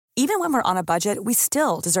Even when we're on a budget, we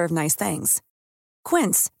still deserve nice things.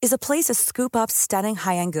 Quince is a place to scoop up stunning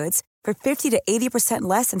high-end goods for 50 to 80%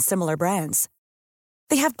 less than similar brands.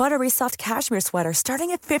 They have buttery soft cashmere sweaters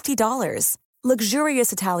starting at $50,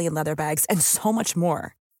 luxurious Italian leather bags, and so much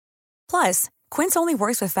more. Plus, Quince only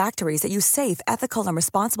works with factories that use safe, ethical, and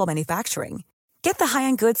responsible manufacturing. Get the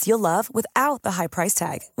high-end goods you'll love without the high price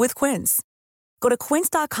tag with Quince. Go to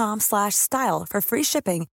quince.com/style for free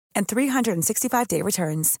shipping and 365-day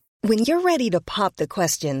returns. When you're ready to pop the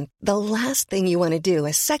question, the last thing you want to do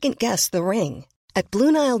is second-guess the ring. At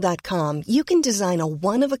BlueNile.com, you can design a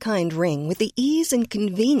one-of-a-kind ring with the ease and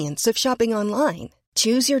convenience of shopping online.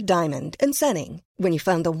 Choose your diamond and setting. When you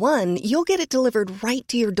find the one, you'll get it delivered right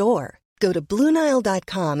to your door. Go to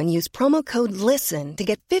BlueNile.com and use promo code LISTEN to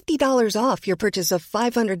get $50 off your purchase of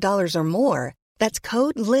 $500 or more. That's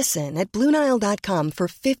code LISTEN at BlueNile.com for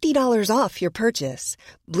 $50 off your purchase.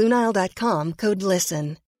 BlueNile.com, code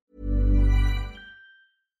LISTEN.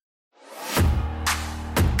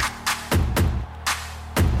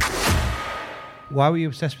 Why were you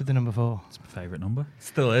obsessed with the number 4? It's my favourite number.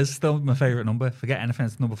 Still is. Still my favourite number. Forget anything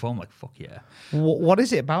that's number 4. I'm like, fuck yeah. What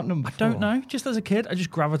is it about number 4? I don't know. Just as a kid, I just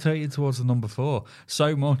gravitated towards the number 4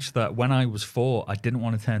 so much that when I was 4, I didn't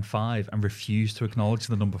want to turn 5 and refused to acknowledge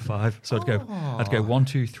the number 5. So I'd go 1,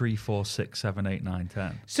 2, 3, 4, 6, 7, 8, 9,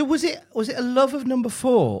 10. So was it a love of number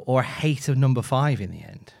 4 or a hate of number 5 in the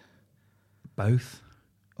end? Both.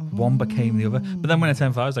 One became the other. But then when I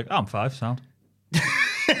turned 5, I was like, oh, I'm 5, sound.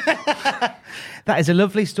 That is a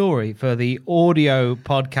lovely story for the audio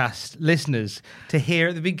podcast listeners to hear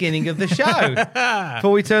at the beginning of the show.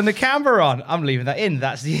 Before we turn the camera on. I'm leaving that in.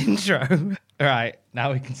 That's the intro. All right,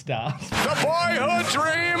 now we can start. The boyhood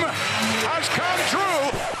dream has come true.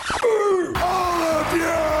 All of you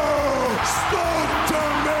spoke to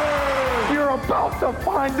me. You're about to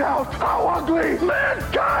find out how ugly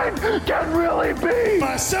mankind can really be.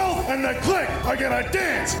 Myself and the clique are gonna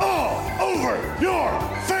dance all over your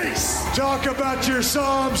face. Talk about your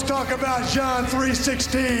Psalms. Talk about John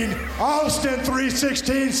 3:16. Austin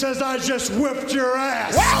 3:16 says I just whipped your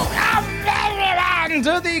ass. Welcome, everyone,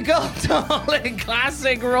 to the Cultaholic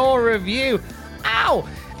Classic Raw review. Ow!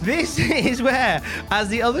 This is where, as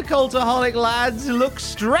the other Cultaholic lads look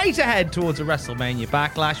straight ahead towards a WrestleMania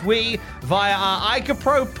backlash, we, via our Ica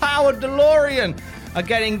Pro powered DeLorean, are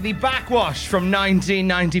getting the backwash from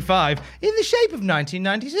 1995 in the shape of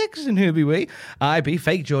 1996. And who be we? I be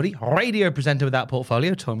Fake Geordie, radio presenter without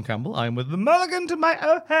portfolio, Tom Campbell. I'm with the mulligan to my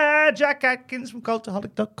O'Hare, Jack Atkins from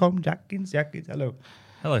Cultaholic.com. Jackins, hello.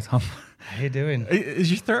 Hello, Tom. How you doing? Is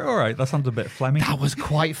your throat all right? That sounds a bit phlegmy. That was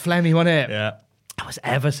quite phlegmy, wasn't it? Yeah. That was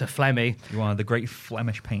ever so phlegmy. You're one of the great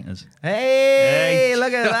Flemish painters. Hey,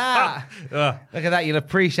 look at that. Look at that. You'll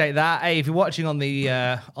appreciate that. Hey, if you're watching on the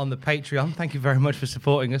Patreon, thank you very much for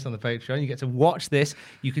supporting us on the Patreon. You get to watch this.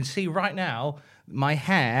 You can see right now my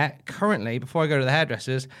hair currently, before I go to the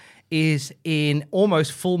hairdressers, is in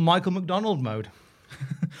almost full Michael McDonald mode.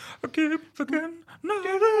 I keep forgetting not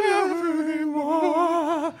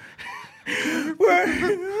anymore.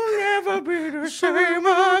 We'll never be the same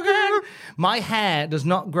again. My hair does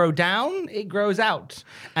not grow down, it grows out.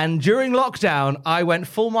 And during lockdown, I went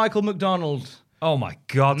full Michael McDonald. Oh my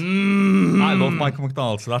God. I love Michael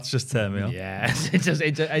McDonald, so that's just turned me on. Yes, it does.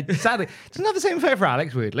 Sadly, it doesn't have the same effect for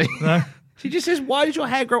Alex, weirdly. No. She just says, why did your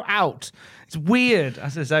hair grow out? It's weird. I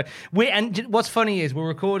said, so. And what's funny is we're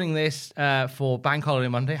recording this for Bank Holiday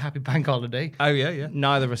Monday. Happy Bank Holiday. Oh, yeah.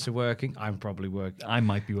 Neither of us are working. I'm probably working. I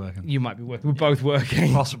might be working. You might be working. We're both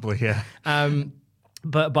working. Possibly, yeah.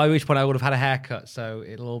 But by which point I would have had a haircut, so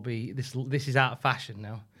it'll all be... This is out of fashion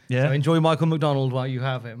now. Yeah. So enjoy Michael McDonald while you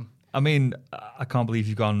have him. I mean, I can't believe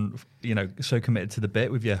you've gone, so committed to the bit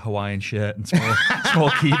with your Hawaiian shirt and small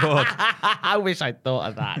keyboard. I wish I'd thought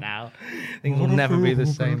of that now. Things will never be the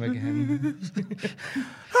same again.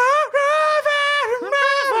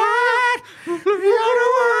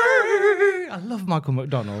 I love Michael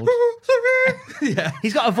McDonald. Yeah.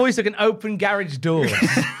 He's got a voice like an open garage door.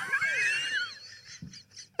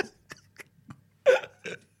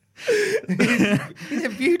 He's a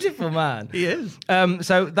beautiful man. He is.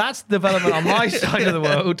 So that's development on my side of the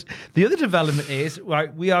world. The other development is,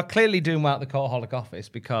 right, we are clearly doing well at the Cultaholic office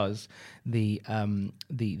because the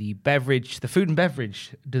beverage, the food and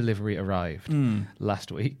beverage delivery arrived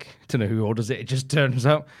last week. Don't know who orders it. It just turns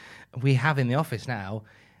up. We have in the office now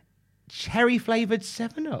cherry flavoured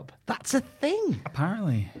 7-Up. That's a thing.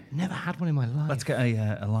 Apparently. Never had one in my life. Let's get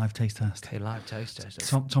a live taste test. Okay, live taste test.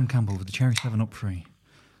 Tom Campbell with the cherry 7-Up free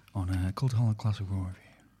on Cultaholic Classic Raw Review.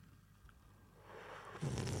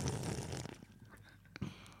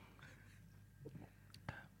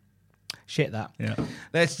 Shit that. Yeah.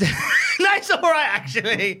 Let's. No, it's all right.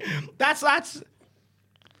 Actually, that's.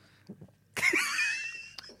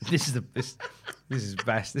 This is best. This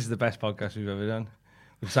is the best podcast we've ever done.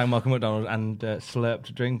 We've sang Malcolm McDonald and slurped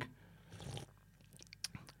a drink.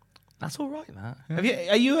 That's all right, Matt.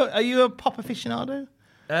 Are you a pop aficionado?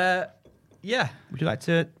 Yeah. Would you like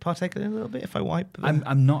to partake in a little bit if I wipe?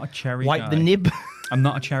 I'm not a cherry wipe guy. the nib. I'm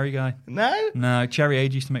not a cherry guy. No. No, cherry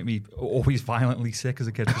age used to make me always violently sick as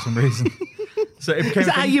a kid for some reason. So it became Is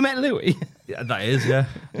that how you met Louis? Yeah, that is,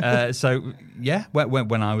 yeah. So, yeah,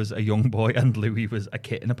 when I was a young boy and Louis was a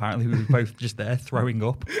kitten, apparently we were both just there throwing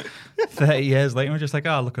up. 30 years later, we're just like,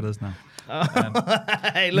 oh, look at us now.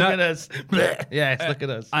 Hey, look at us. Yes, look at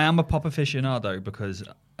us. I am a pop aficionado because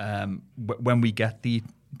when we get the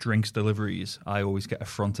drinks deliveries, I always get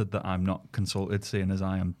affronted that I'm not consulted, seeing as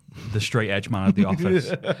I am the straight edge man at the office.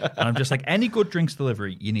 And I'm just like, any good drinks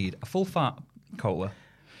delivery, you need a full fat cola,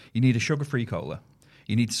 you need a sugar-free cola,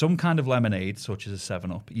 you need some kind of lemonade, such as a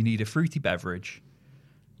 7-Up, you need a fruity beverage,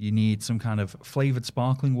 you need some kind of flavoured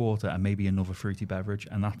sparkling water, and maybe another fruity beverage,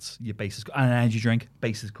 and that's your basis. And an energy drink,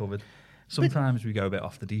 bases covered. Sometimes we go a bit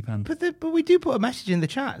off the deep end. But we do put a message in the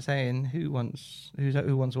chat saying who wants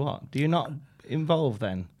what. Do you not involve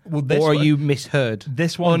then? Well, or are you misheard?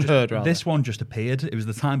 This one Unheard, rather. This one just appeared. It was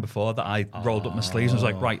the time before that I rolled up my sleeves and was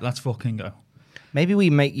like, right, let's fucking go. Maybe we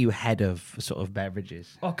make you head of sort of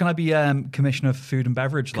beverages. Oh, can I be Commissioner for Food and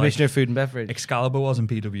Beverage? Commissioner of Food and Beverage. Excalibur was in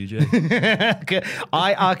PWG.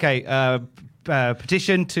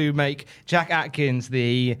 Petition to make Jack Atkins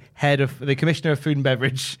the Commissioner of Food and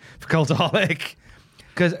Beverage for Cultaholic.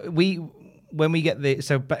 Because when we get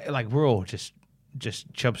we're all just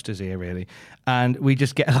chubsters here, really. And we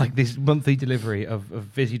just get like this monthly delivery of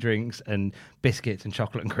fizzy drinks and biscuits and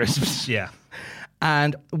chocolate and crisps. Yeah.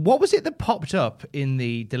 And what was it that popped up in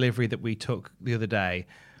the delivery that we took the other day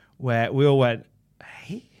where we all went,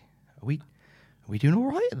 hey, are we doing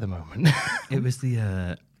all right at the moment? It was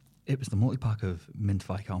the multi-pack of mint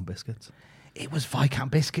Viscount biscuits. It was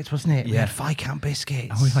Viscount biscuits, wasn't it? Yeah. We had Viscount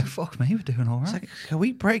biscuits. And we were like, fuck me, we're doing all right. It's like, are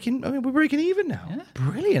we breaking? I mean, we're breaking even now. Yeah.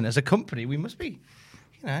 Brilliant. As a company, we must be,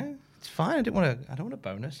 it's fine. I don't want a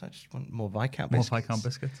bonus. I just want more Viscount biscuits. More Viscount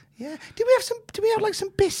biscuits. Yeah. Did we have like some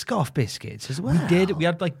Biscoff biscuits as well? We did. We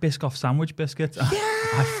had like Biscoff sandwich biscuits. Yeah.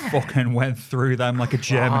 I fucking went through them like a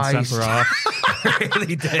German centre half. I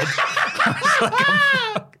really did. I was like,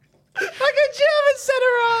 like a German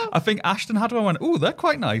centre half. I think Ashton had one and went, oh, they're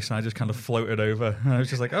quite nice. And I just kind of floated over. And I was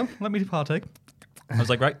just like, oh, let me partake. I was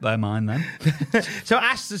like, right, they're mine then. So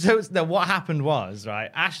what happened was, right,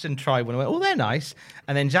 Ashton tried one and went, oh, they're nice.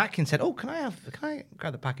 And then Jackin said, oh, can I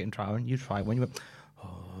grab the packet and try one? You try one. You went,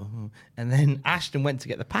 oh. And then Ashton went to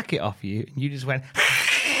get the packet off you, and you just went,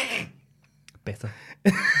 bitter.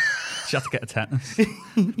 She had to get a tetanus.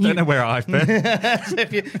 Don't know where I've been. So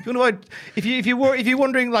if you're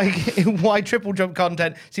wondering like why Triple Jump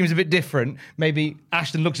content seems a bit different, maybe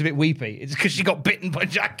Ashton looks a bit weepy. It's because she got bitten by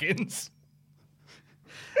Jackins.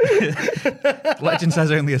 Legend says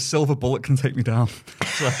only a silver bullet can take me down.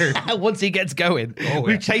 So once he gets going,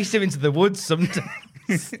 we chased him into the woods sometimes,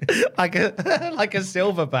 like a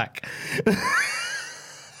silverback.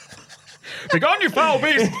 Begone, you foul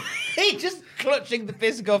beast! He just clutching the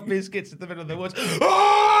Biscoff biscuits in the middle of the woods.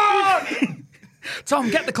 Tom,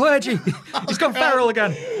 get the clergy. He's gone feral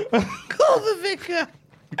again. Call the vicar.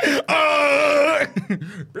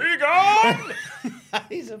 Be gone!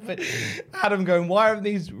 Adam going, why haven't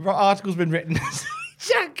these articles been written?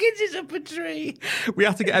 Jackins is up a tree. We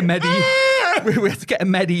had to get a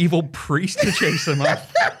medieval priest to chase him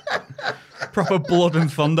off. Proper blood and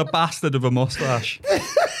thunder bastard of a mustache.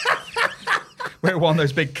 Wear one of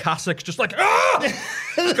those big cassocks, just like,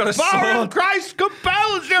 he's got a sword. Christ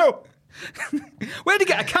compels you. Where'd he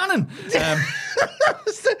get a cannon?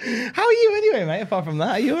 How are you anyway, mate? Apart from that,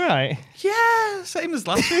 are you all right? Yeah, same as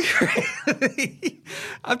last week.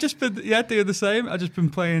 I've just been doing the same. I've just been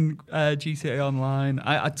playing GTA Online.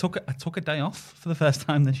 I took a day off for the first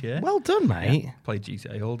time this year. Well done, mate. Yeah, played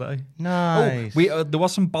GTA all day. Nice. Oh, there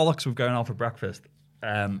was some bollocks with going out for breakfast.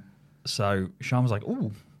 So Sean was like,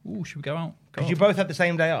 "Ooh, should we go out?" Because you both had the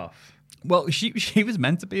same day off. Well, she was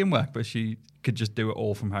meant to be in work, but she could just do it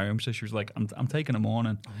all from home. So she was like, I'm taking a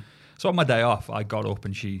morning. So on my day off, I got up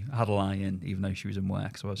and she had a lie in, even though she was in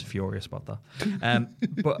work. So I was furious about that.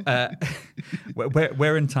 But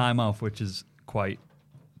we're in time off, which is quite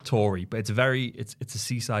Tory, but it's a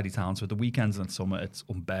seasidey town. So the weekends and summer, it's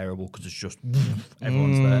unbearable because it's just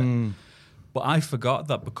everyone's there. But I forgot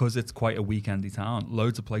that because it's quite a weekendy town,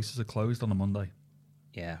 loads of places are closed on a Monday.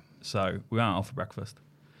 Yeah. So we went out for breakfast.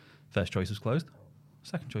 First Choice was closed.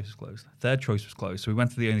 Second choice was closed. Third choice was closed. So we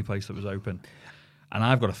went to the only place that was open. And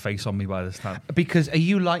I've got a face on me by this time. Because are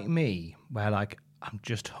you like me, where like I'm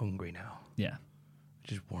just hungry now? Yeah.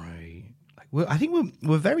 Just worry. Like, I think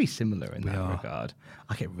we're very similar in that are. regard.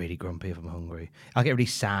 I get really grumpy if I'm hungry. I get really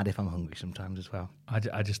sad if I'm hungry sometimes as well. I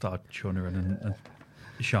just started chunnering and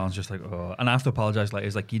Sean's just like, oh. And I have to apologise later.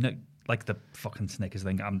 He's like, you know, like the fucking Snickers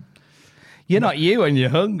thing. You're not you when you're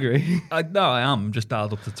hungry. No, I am. I'm just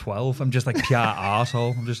dialed up to 12. I'm just like pure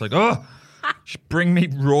arsehole. I'm just like, oh, just bring me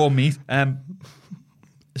raw meat.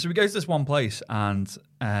 So we go to this one place, and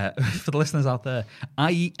for the listeners out there,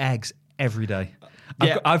 I eat eggs every day.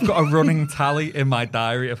 I've got a running tally in my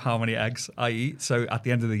diary of how many eggs I eat. So at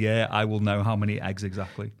the end of the year, I will know how many eggs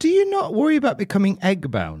exactly. Do you not worry about becoming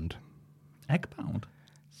egg-bound? Egg-bound?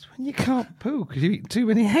 It's when you can't poo because you eat too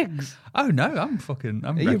many eggs. Oh, no, I'm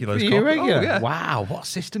regular as You're regular? Oh, yeah. Wow, what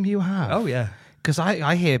system you have. Oh, yeah. Because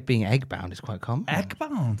I hear being egg-bound is quite common.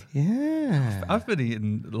 Egg-bound? Yeah. I've been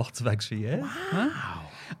eating lots of eggs for years. Wow. Huh?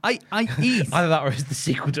 I eat. Either that or it's the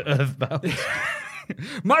sequel to Earthbound.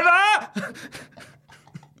 Mother!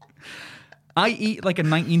 I eat like a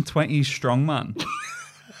 1920s strongman,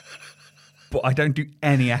 but I don't do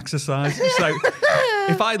any exercise. So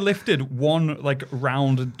if I lifted one like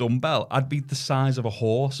round dumbbell, I'd be the size of a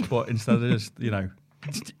horse. But instead of just,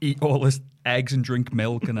 just eat all this eggs and drink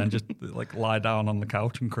milk and then just like lie down on the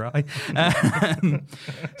couch and cry.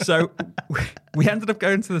 So we ended up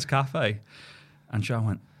going to this cafe, and Sean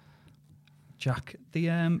went, Jack, they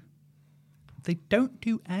don't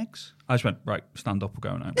do eggs. I just went, right, stand up, we're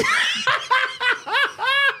going home.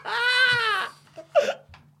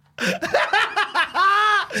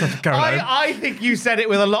 I think you said it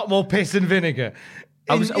with a lot more piss and vinegar.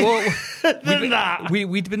 Than that.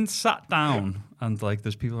 We'd been sat down and like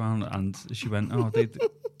there's people around, and she went,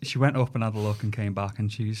 she went up and had a look and came back,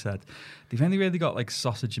 and she said, they've only really got like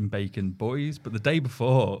sausage and bacon boys, but the day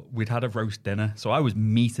before we'd had a roast dinner, so I was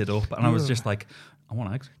meated up, and I was just like, I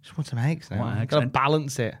want eggs. Just want some eggs now. I want eggs. Gotta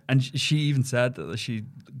balance it. And she even said that she'd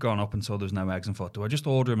gone up and saw there was no eggs and thought, do I just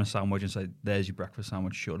order him a sandwich and say, there's your breakfast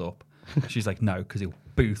sandwich, shut up? She's like, no, because he'll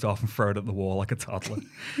boot off and throw it at the wall like a toddler.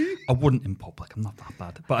 I wouldn't in public, I'm not that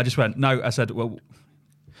bad. But I just went, no, I said, we'll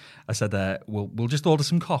just order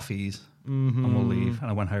some coffees and we'll leave. And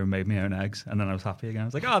I went home and made my own eggs, and then I was happy again. I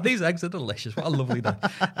was like, oh, these eggs are delicious. What a lovely day.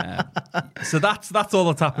 So that's all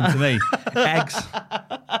that's happened to me. Eggs.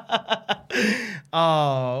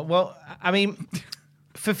 Oh, well, I mean,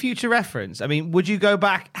 for future reference, I mean, would you go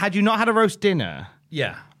back, had you not had a roast dinner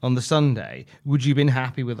on the Sunday, would you have been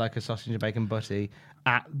happy with like a sausage and bacon butty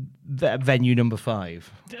at venue number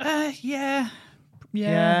 5? Yeah.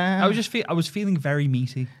 I was feeling very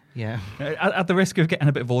meaty. Yeah. At the risk of getting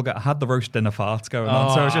a bit vulgar, I had the roast dinner farts going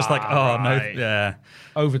on, so I was just like, right. No, yeah.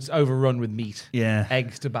 Overrun with meat. Yeah.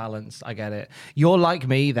 Eggs to balance. I get it. You're like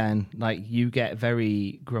me then. Like, you get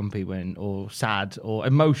very grumpy or sad or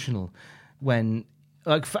emotional when,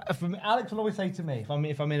 like, Alex will always say to me,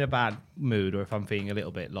 if I'm in a bad mood or if I'm feeling a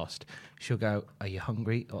little bit lost, she'll go, are you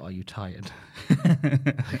hungry or are you tired?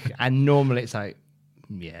 And normally it's like,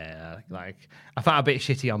 yeah, like I felt a bit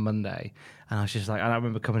shitty on Monday, and I was just like, and I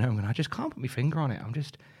remember coming home and I just can't put my finger on it. I'm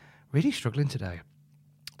just really struggling today.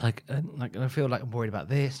 Like I feel like I'm worried about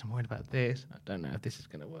this. I'm worried about this. I don't know if this is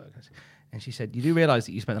going to work. And she said, you do realise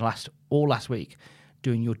that you spent all last week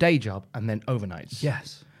doing your day job and then overnights.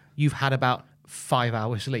 Yes. You've had about 5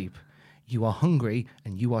 hours sleep. You are hungry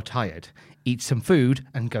and you are tired. Eat some food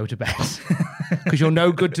and go to bed because you're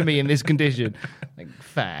no good to me in this condition. Like,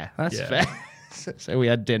 fair. That's fair. So we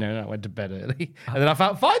had dinner and I went to bed early. And then I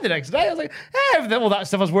felt fine the next day. I was like, hey, all that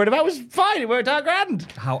stuff I was worried about was fine. It worked out grand.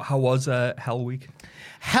 How was Hell Week?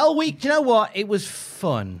 Hell Week, do you know what? It was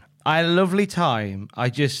fun. I had a lovely time. I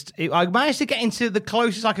managed to get into the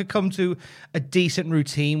closest I could come to a decent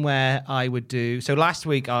routine where I would do... So last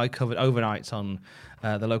week I covered overnights on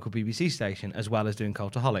the local BBC station as well as doing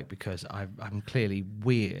Cultaholic because I'm clearly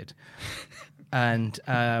weird. And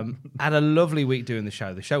had a lovely week doing the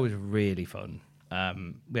show. The show was really fun.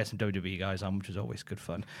 We had some WWE guys on, which was always good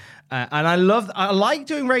fun. And I like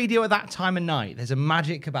doing radio at that time of night. There's a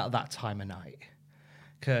magic about that time of night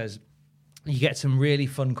because you get some really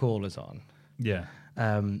fun callers on. Yeah.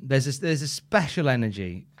 There's a special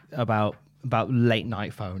energy about late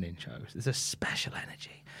night phone-in shows. There's a special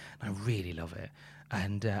energy, and I really love it.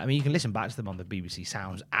 And I mean, you can listen back to them on the BBC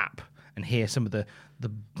Sounds app and hear some of the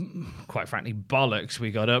quite frankly bollocks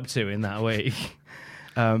we got up to in that week.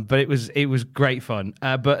 But it was great fun.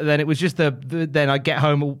 But then it was just then I'd get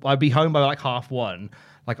home. I'd be home by like 1:30.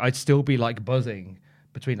 Like I'd still be like buzzing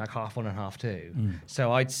between like 1:30 and 2:30.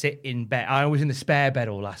 So I'd sit in bed. I was in the spare bed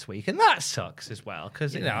all last week, and that sucks as well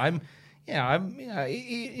because I'm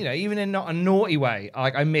even in not a naughty way.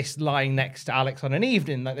 Like I miss lying next to Alex on an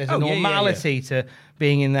evening. Like there's a normality to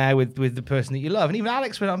being in there with the person that you love. And even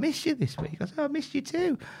Alex went, "I missed you this week." I said, "I missed you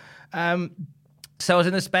too." So I was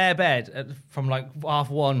in the spare bed from like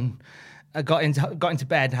 1:30. I got into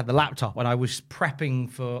bed, had the laptop, and I was prepping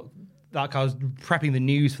for. Like I was prepping the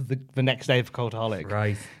news for the next day for Cultaholic.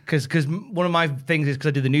 Right. Because one of my things is because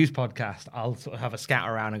I do the news podcast, I'll sort of have a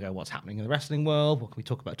scatter around and go, what's happening in the wrestling world? What can we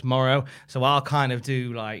talk about tomorrow? So I'll kind of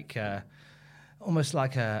do like almost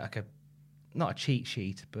like a not a cheat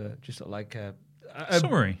sheet, but just sort of like a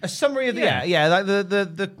summary. A summary of the like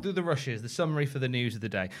the rushes, the summary for the news of the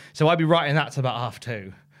day. So I'd be writing that to about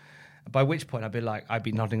 2:30. By which point I'd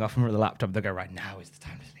be nodding off from the laptop. They'll go, right, now is the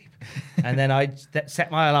time to sleep. And then I'd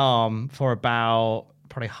set my alarm for about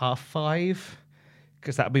probably 5:30,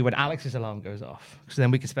 because that'll be when Alex's alarm goes off. So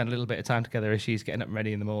then we can spend a little bit of time together as she's getting up and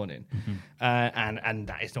ready in the morning. And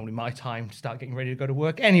that is normally my time to start getting ready to go to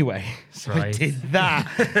work anyway. So I did that.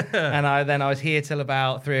 And I was here till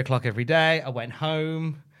about 3:00 every day. I went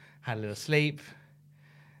home, had a little sleep,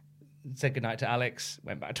 said goodnight to Alex,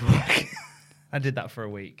 went back to work. I did that for a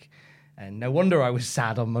week. And no wonder I was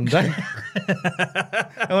sad on Monday.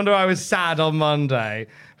 No wonder I was sad on Monday.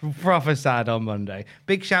 Proper sad on Monday.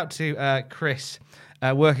 Big shout to Chris,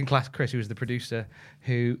 Working Class Chris, who was the producer,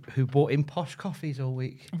 who bought in posh coffees all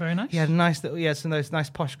week. Very nice. He had some of those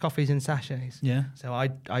nice posh coffees in sachets. Yeah. So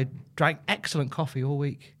I drank excellent coffee all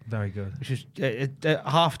week. Very good. Which is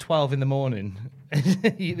 12:30 in the morning.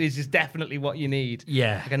 This is definitely what you need.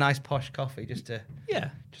 Yeah. Like a nice posh coffee just to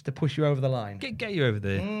push you over the line. Get you over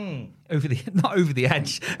the not over the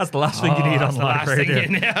edge. That's the last thing you need on live radio.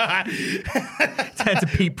 Turn to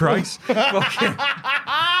Pete Price.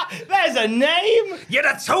 There's a name. You're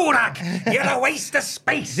a Torak! You're a waste of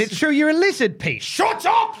space! Is it true you're a lizard, Pete? Shut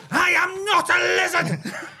up! I am not a lizard!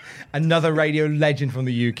 Another radio legend from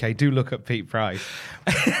the UK. Do look up Pete Price.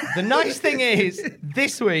 The nice thing is,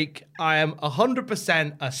 this week I am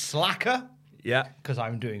 100% a slacker. Yeah, because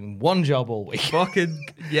I'm doing one job all week. Fucking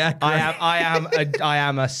yeah. I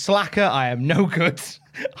am a slacker. I am no good.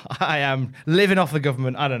 I am living off the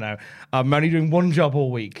government. I don't know. I'm only doing one job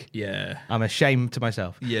all week. Yeah, I'm ashamed to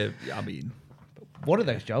myself. Yeah, I mean, one of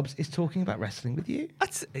those jobs is talking about wrestling with you.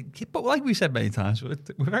 But like we've said many times, we're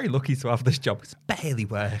very lucky to have this job. It's barely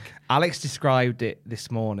work. Alex described it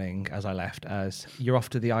this morning as I left as, you're off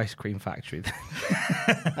to the ice cream factory.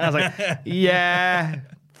 I was like, yeah,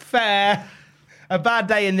 fair. A bad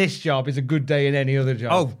day in this job is a good day in any other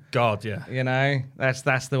job. Oh, God, yeah. You know,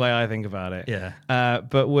 that's the way I think about it. Yeah.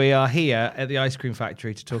 But we are here at the ice cream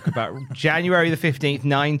factory to talk about January the 15th,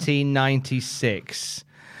 1996.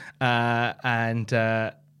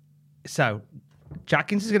 So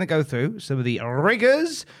Jackins is going to go through some of the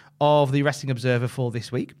rigors of the Wrestling Observer for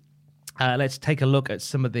this week. Let's take a look at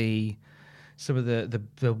some of the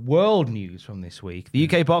world news from this week. The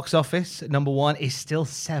UK box office, number 1, is still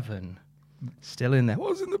 7. Still in there.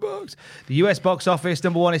 What's in the box? The US box office,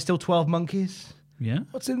 number 1, is still 12 Monkeys. Yeah.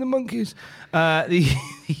 What's in the Monkeys? The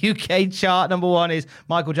UK chart, number 1, is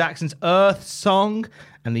Michael Jackson's Earth Song.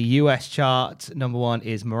 And the US chart, number 1,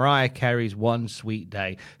 is Mariah Carey's One Sweet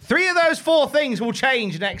Day. 3 of those 4 things will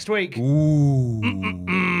change next week.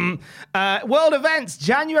 Ooh. World events.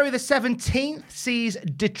 January the 17th sees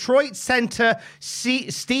Detroit center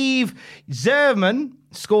Steve Zerman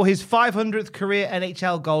score his 500th career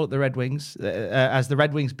NHL goal at the Red Wings as the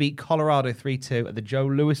Red Wings beat Colorado 3-2 at the Joe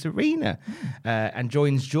Louis Arena and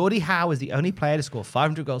joins Gordie Howe as the only player to score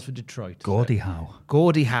 500 goals for Detroit. Gordie Howe.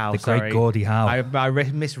 Gordie Howe, The great Gordie Howe. I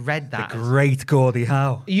misread that. The great Gordie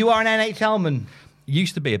Howe. You are an NHL man.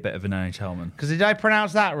 Used to be a bit of an NHL man. Because did I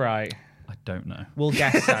pronounce that right? I don't know. We'll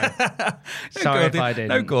guess so. Sorry if I didn't.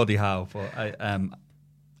 No Gordie Howe. But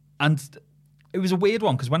and it was a weird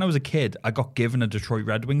one because when I was a kid, I got given a Detroit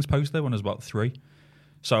Red Wings poster when I was about 3.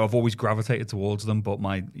 So I've always gravitated towards them. But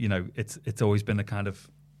it's always been a kind of,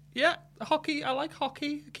 hockey. I like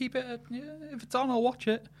hockey. Keep it. If it's on, I'll watch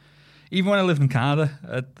it. Even when I lived in Canada,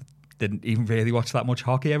 I didn't even really watch that much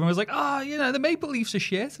hockey. Everyone was like, the Maple Leafs are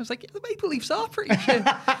shit. I was like, the Maple Leafs are pretty shit.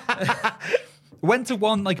 Went to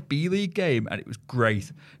one B League game and it was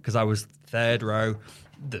great because I was 3rd row.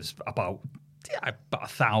 There's about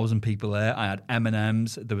 1,000 people there. I had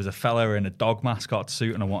M&Ms. There was a fella in a dog mascot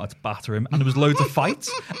suit and I wanted to batter him. And there was loads of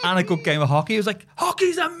fights and a good game of hockey. It was like,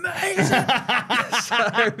 hockey's amazing.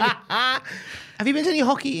 Have you been to any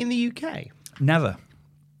hockey in the UK? Never.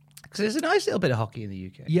 Because there's a nice little bit of hockey in the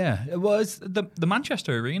UK. Yeah, it was the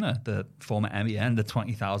Manchester Arena, the former MEN, the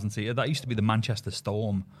 20,000 seater. That used to be the Manchester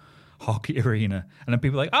Storm hockey arena, and then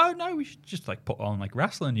people were like, oh no, we should just like put on like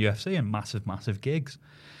wrestling, UFC, and massive gigs.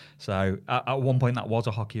 So at one point that was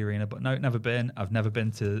a hockey arena, but no, never been. I've never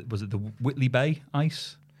been to. Was it the Whitley Bay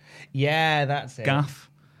Ice? Yeah, that's it. Gaff,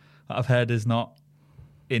 that I've heard is not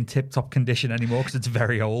in tip-top condition anymore because it's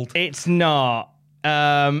very old. It's not.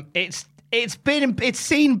 It's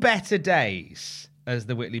seen better days as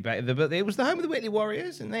the Whitley Bay, but it was the home of the Whitley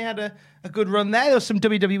Warriors, and they had a good run there. There was some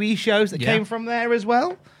WWE shows that came from there as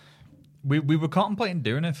well. We were contemplating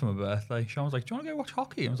doing it for my birthday. Sean was like, do you want to go watch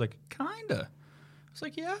hockey? I was like, kinda. I was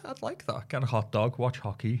like, yeah, I'd like that. Get a hot dog, watch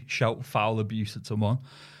hockey, shout foul abuse at someone.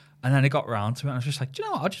 And then it got round to it, and I was just like, do you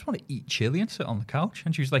know what? I just want to eat chili and sit on the couch.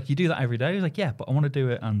 And she was like, you do that every day? I was like, yeah, but I want to do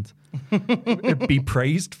it and be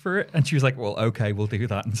praised for it. And she was like, well, okay, we'll do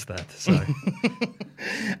that instead. So,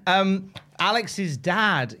 Alex's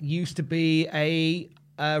dad used to be a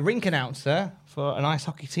rink announcer for an ice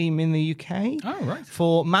hockey team in the UK. Oh, right.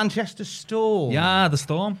 For Manchester Storm. yeah, the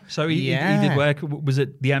Storm. So he did work. Was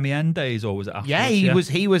it the MEN days or was it after? Yeah, he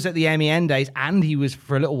was at the MEN days, and he was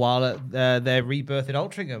for a little while at their rebirth at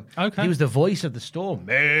Altrincham. Okay. He was the voice of the Storm.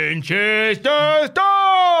 Manchester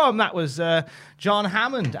Storm! That was John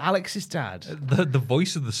Hammond, Alex's dad. The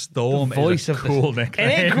voice of the Storm Voice is a of cool the nickname.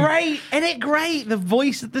 Isn't it great? The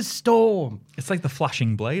voice of the Storm. It's like the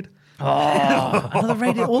Flashing Blade. All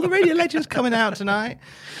the radio legends coming out tonight.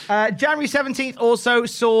 January 17th also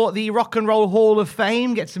saw the Rock and Roll Hall of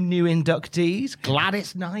Fame get some new inductees.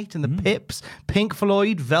 Gladys Knight and the Pips, Pink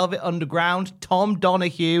Floyd, Velvet Underground, Tom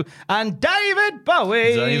Donahue, and David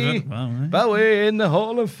Bowie. Bowie in the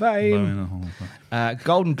Hall of Fame.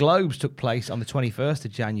 Golden Globes took place on the 21st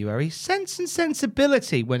of January. Sense and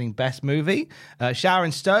Sensibility winning Best Movie.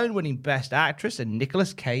 Sharon Stone winning Best Actress. And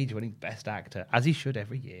Nicolas Cage winning Best Actor, as he should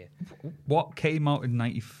every year. What came out in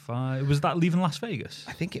 95? Was that Leaving Las Vegas?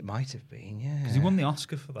 I think it might have been, yeah. Because he won the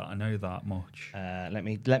Oscar for that. I know that much. Let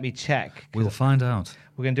me check. We'll find out.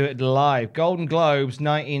 We're going to do it live. Golden Globes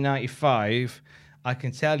 1995. I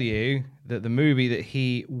can tell you that the movie that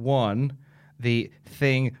he won the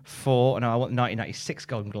thing for... No, I want 1996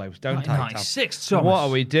 Golden Globes. Don't I? 1996, Thomas. What are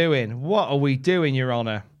we doing? What are we doing, Your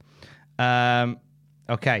Honour?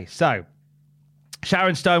 Okay, so...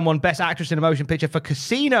 Sharon Stone won Best Actress in a Motion Picture for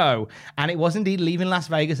Casino. And it was indeed Leaving Las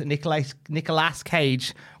Vegas that Nicolas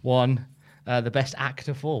Cage won the Best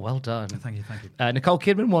Actor for. Well done. Thank you. Nicole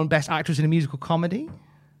Kidman won Best Actress in a Musical Comedy.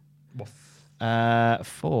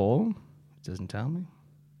 For... It doesn't tell me.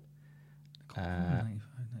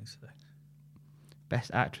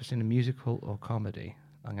 Best Actress in a Musical or Comedy.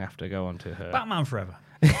 I'm going to have to go on to her. Batman Forever.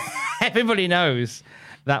 Everybody knows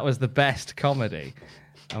that was the best comedy.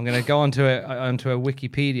 I'm going to go onto a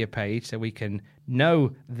Wikipedia page so we can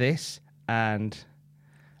know this and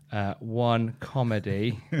one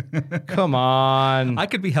comedy. Come on. I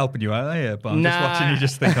could be helping you out here, but I'm just watching you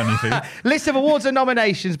just think on your feet. List of awards and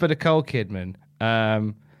nominations by Nicole Kidman.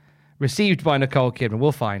 Received by Nicole Kidman.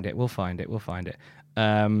 We'll find it.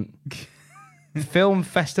 Film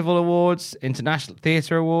Festival Awards, International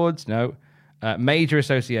Theatre Awards, no. Major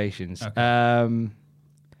associations. Okay.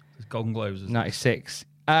 Golden Globes, isn't 96.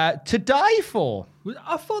 To Die For.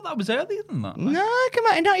 I thought that was earlier than that. No, come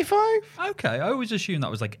out in 95. Okay, I always assumed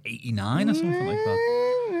that was like 89 or something like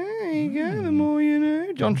that. There you go, the more you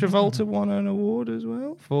know. John Travolta won an award as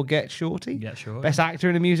well for Get Shorty. Get Shorty. Best Actor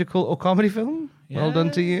in a Musical or Comedy Film. Yeah, well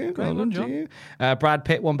done to you. great Well one, done to John. you. Brad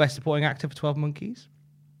Pitt won Best Supporting Actor for 12 Monkeys.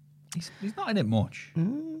 He's not in it much.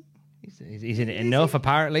 He's in it enough,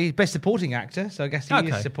 apparently. Best Supporting Actor, so I guess he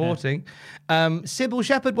is supporting. Sybil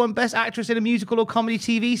Shepherd won Best Actress in a Musical or Comedy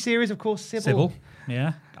TV Series. Of course, Sybil.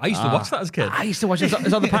 Yeah. I used to watch that as a kid. I used to watch it. It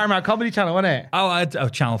was on the Paramount Comedy Channel, wasn't it? Oh,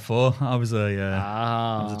 Channel 4. I was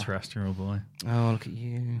a terrestrial boy. Oh, look at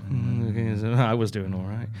you. I was doing all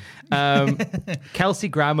right. Kelsey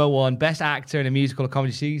Grammer won Best Actor in a Musical or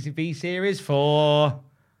Comedy TV Series for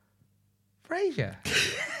Frasier.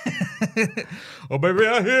 Oh, baby,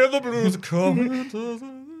 I hear the blues coming.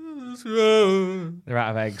 They're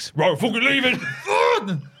out of eggs. Right, fucking leaving.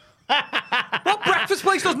 What breakfast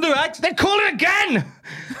place doesn't do eggs? They're calling again!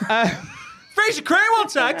 Fraser Crane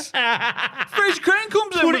wants eggs. Fraser Crane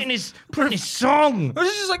comes in. Put it in his song.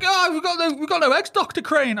 It's just like, oh, we've got no eggs, Dr.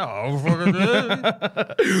 Crane. Oh, fucking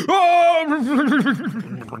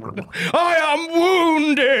I am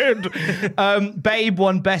wounded. Babe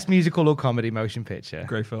won Best Musical or Comedy Motion Picture.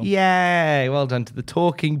 Great film. Yay! Well done to the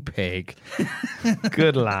Talking Pig.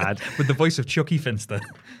 Good lad. With the voice of Chucky Finster.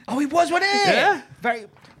 Oh, he was, wasn't he? Yeah.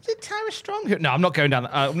 Is it Tara Strong? No, I'm not going down.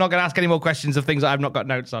 I'm not going to ask any more questions of things that I've not got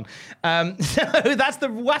notes on. So that's the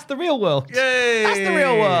real world. Yay! That's the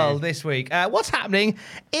real world this week. What's happening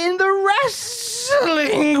in the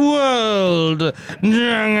wrestling world?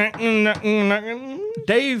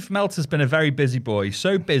 Dave Meltzer's been a very busy boy.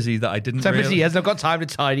 So busy that I didn't So busy really... he hasn't got time to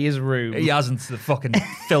tidy his room. He hasn't, the fucking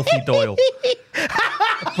filthy Doyle.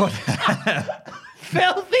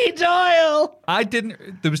 Filthy Doyle.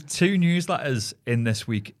 There was 2 newsletters in this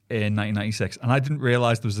week in 1996, and I didn't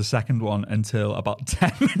realise there was a second one until about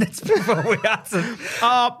 10 minutes before we had to.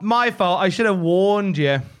 Oh, my fault. I should have warned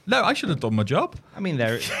you. No, I should have done my job. I mean,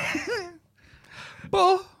 there.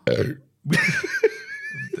 But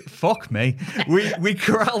fuck me. We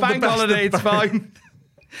corralled Bank the best holiday, of it's both. fine.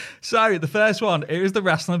 So, the first one, it was the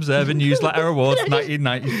Wrestling Observer Newsletter Awards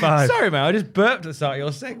 1995. Sorry, man. I just burped at the start of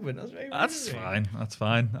your segment. That's fine. That's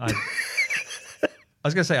fine. I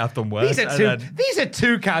was going to say I've done worse. These are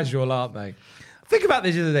too casual, aren't they? Think about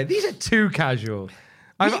this the other day. These are too casual.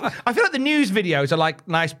 I feel like the news videos are like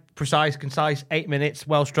nice, precise, concise, 8 minutes,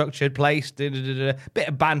 well structured, placed, bit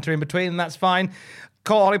of banter in between, and that's fine.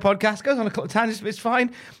 Call Ollie podcast goes on a couple of tangents, but it's fine.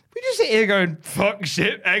 We just sit here going, fuck,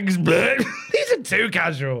 shit, eggs, bleh. These are too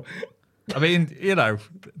casual. I mean, you know,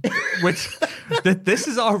 this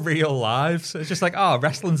is our real lives. It's just like,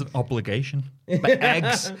 wrestling's an obligation. But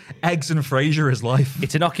eggs and Frasier is life.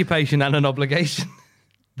 It's an occupation and an obligation.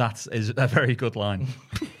 That is a very good line.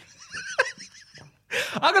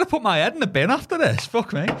 I'm going to put my head in the bin after this.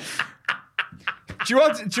 Fuck me. Do you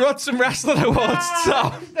want some wrestling awards,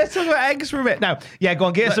 Tom? Let's talk about eggs for a bit. Now, yeah, go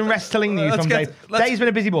on, get us some wrestling news from Dave. Dave's been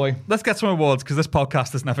a busy boy. Let's get some awards, because this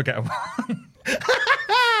podcast is never getting one.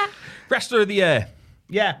 Wrestler of the Year.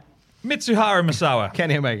 Yeah. Mitsuharu Misawa.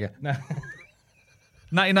 Kenny Omega. No.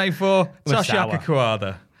 1994, Toshiaki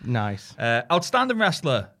Kawada. Nice. Outstanding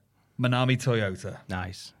Wrestler, Manami Toyota.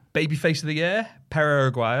 Nice. Babyface of the Year,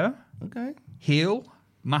 Perro Aguayo. Okay. Heel,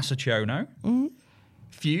 Masa Chono. Mm-hmm.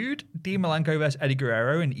 Feud, Dean Malenko vs. Eddie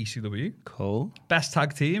Guerrero in ECW. Cool. Best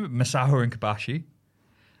Tag Team, Masaho and Kabashi.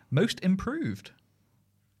 Most Improved,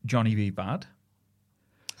 Johnny V. Bad.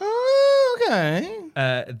 Oh, okay.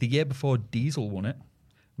 The year before, Diesel won it.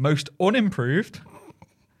 Most Unimproved,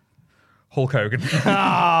 Hulk Hogan.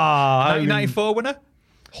 1994 winner,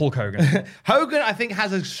 Hulk Hogan. Hogan, I think,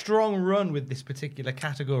 has a strong run with this particular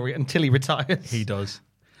category until he retires. He does.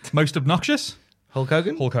 Most Obnoxious, Hulk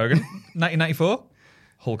Hogan. Hulk Hogan. 1994,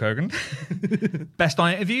 Hulk Hogan. Best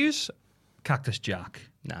on Interviews, Cactus Jack.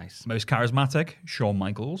 Nice. Most Charismatic, Shawn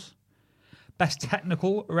Michaels. Best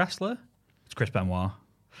Technical Wrestler, it's Chris Benoit.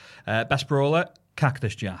 Best Brawler,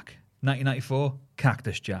 Cactus Jack. 1994,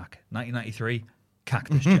 Cactus Jack. 1993,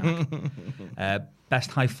 Cactus Jack. Best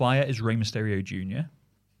High Flyer is Rey Mysterio Jr.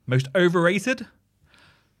 Most Overrated,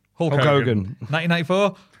 Hulk Hogan.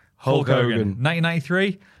 1994, Hulk Hogan.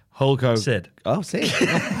 1993, Hulk Hogan. Sid. Oh, Sid.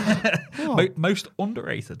 Most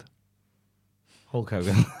Underrated, Hulk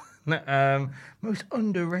Hogan. Most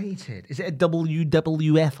underrated. Is it a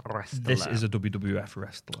WWF wrestler? This is a WWF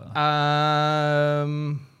wrestler.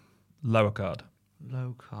 Lower card.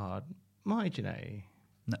 Low card. Marginate.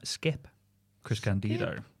 No, Skip. Chris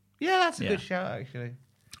Candido. Yeah, that's a Yeah. good shout, actually.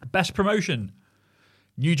 Best promotion,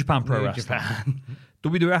 New Japan Pro New Wrestling. Japan.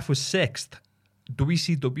 WWF was 6th.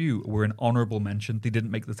 WCW were an honourable mention. They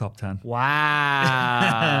didn't make the top 10. Wow.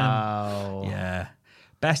 Yeah.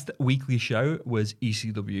 Best weekly show was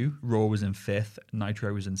ECW. Raw was in 5th.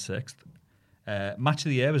 Nitro was in 6th. Match of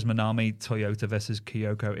the year was Manami Toyota versus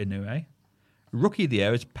Kyoko Inoue. Rookie of the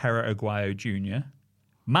year was Perro Aguayo Jr.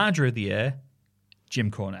 Manager of the year,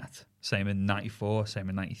 Jim Cornette. Same in 94, same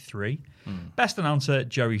in 93. Best announcer,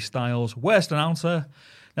 Joey Styles. Worst announcer,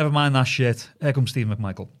 never mind that shit. Here comes Steve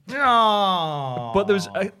McMichael. Oh. But there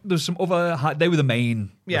was some other. They were the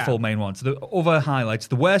full main ones. The other highlights.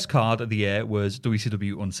 The worst card of the year was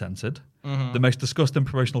WCW Uncensored. The most disgusting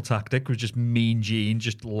promotional tactic was just Mean Gene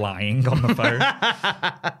just lying on the phone.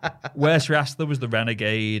 Worst wrestler was the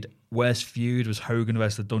Renegade. Worst feud was Hogan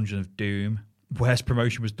versus the Dungeon of Doom. Worst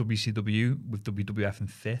promotion was WCW with WWF in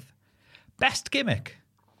 5th. Best gimmick,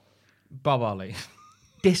 Bob Ollie.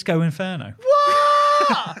 Disco Inferno.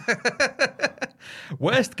 What?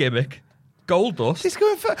 Worst gimmick, Goldust. He's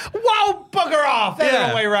going for. Wow, bugger off. They're the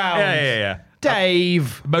other way round. Yeah.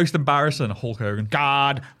 Dave. Most embarrassing, Hulk Hogan.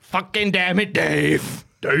 God fucking damn it, Dave.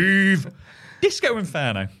 Disco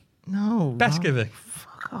Inferno. No. Best gimmick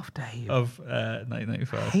Fuck off, Dave. of I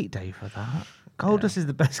 1995. hate Dave for that. Goldust is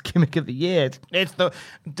the best gimmick of the year. It's the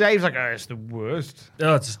Dave's like, it's the worst.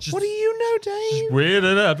 Oh, it's just What do you know, Dave? weird,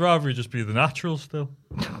 isn't it? I'd rather it just be the natural still.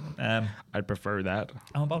 I'd prefer that.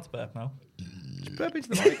 I'm about to burp now. Just burp into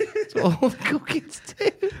the mic. That's what all the cool kids do.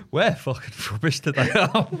 We're fucking rubbish today,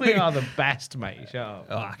 aren't we? We are the best, mate. Shut up.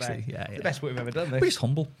 Oh, actually, yeah. The best we've ever done, We're this. just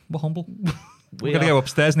humble. We're humble. We We're going to are. go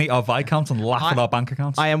upstairs and eat our Viscounts and laugh at our bank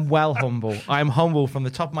accounts. I am well humble. I am humble from the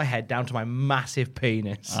top of my head down to my massive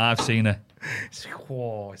penis. I've seen it. It's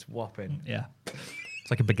whopping. Yeah. It's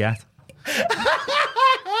like a baguette.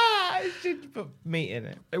 I should put meat in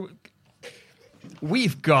it.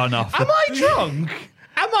 We've gone off. Am I drunk?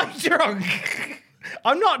 Am I drunk?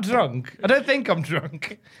 I'm not drunk. I don't think I'm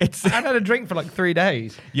drunk. It's- I haven't had a drink for like 3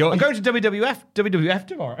 days. You're- I'm going to WWF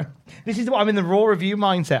tomorrow. This is what I'm in the Raw review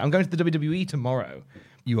mindset. I'm going to the WWE tomorrow.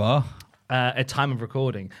 You are? At time of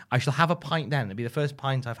recording. I shall have a pint then. It'll be the first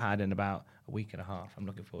pint I've had in about a week and a half. I'm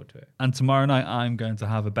looking forward to it. And tomorrow night I'm going to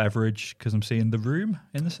have a beverage because I'm seeing The Room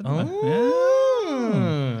in the cinema.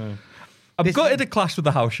 Mm. I've gutted a clash with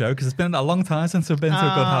the house show because it's been a long time since I've been to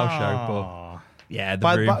a good house show. But yeah,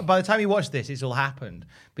 The Room. By the time you watch this, it's all happened.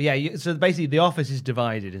 But yeah, so basically the office is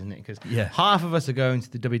divided, isn't it? Because half of us are going to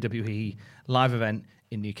the WWE live event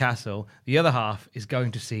in Newcastle. The other half is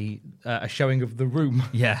going to see a showing of The Room.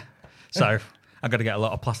 Yeah. So I've got to get a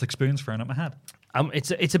lot of plastic spoons thrown at my head. Do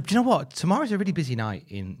you know what? Tomorrow's a really busy night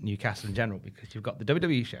in Newcastle in general because you've got the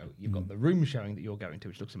WWE show, you've got The Room showing that you're going to,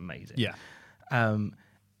 which looks amazing. Yeah.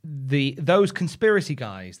 Those conspiracy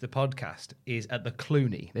guys, the podcast is at the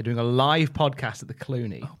Clooney. They're doing a live podcast at the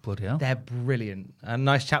Clooney. Oh, bloody hell. They're brilliant. A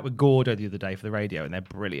nice chat with Gordo the other day for the radio, and they're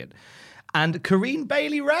brilliant. And Corinne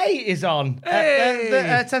Bailey Ray is on.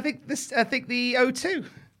 Hey! I think the O2.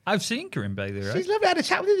 I've seen Corinne Bailey, right? She's lovely. I had a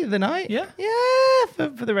chat with her the other night. Yeah? Yeah,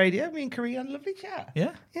 for the radio. Me and Corinne had a lovely chat.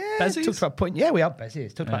 Yeah? Yeah. Bezies? Talked about putting, we are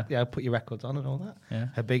Bezies. Talked about put your records on and all that. Yeah.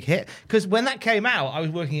 Her big hit. Because when that came out, I was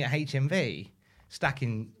working at HMV,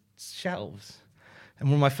 stacking shelves. And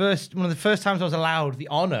one of the first times I was allowed the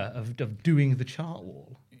honour of doing the chart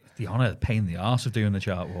wall. The honour, pain in the arse of doing the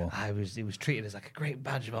chart wall. It was treated as like a great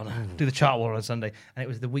badge of honour. Do the chart wall on Sunday. And it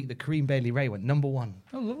was the week that Corinne Bailey Ray went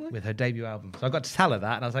 #1 with her debut album. So I got to tell her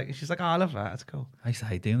that, and she's like, oh, I love that. That's cool. I used to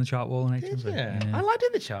hate doing the chart wall in HMV. Yeah. I like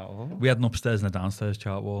doing the chart wall. We had an upstairs and a downstairs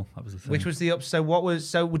chart wall. That was the thing. Which was the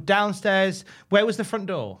downstairs? Where was the front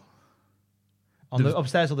door? On the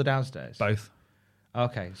upstairs or the downstairs? Both.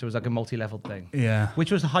 Okay, so it was like a multi-leveled thing. Yeah.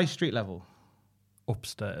 Which was the high street level?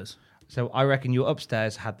 Upstairs. So I reckon your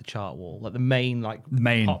upstairs had the chart wall, like the main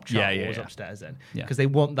pop chart wall was upstairs then, Yeah. because they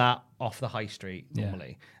want that off the high street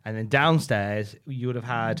normally. And then downstairs you would have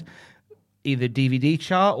had either DVD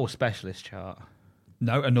chart or specialist chart.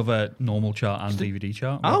 No, another normal chart and DVD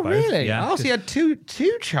chart. Oh, both. really? Yeah. Oh, so you had two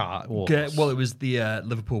chart walls. Well, it was the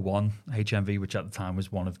Liverpool One HMV, which at the time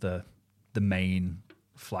was one of the main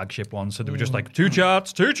flagship ones. So they were just like two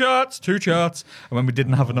charts. And when we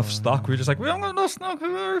didn't have enough stock, we were just like, we don't got enough stock.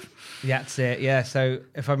 Yeah, that's it. Yeah. So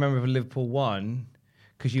if I remember Liverpool One,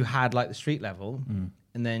 because you had like the street level,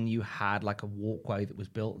 and then you had like a walkway that was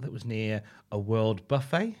built that was near a World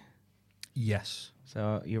Buffet. Yes.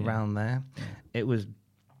 So you're around there. Yeah. It was.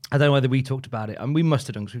 I don't know whether we talked about it, and we must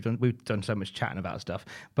have done because we've done so much chatting about stuff.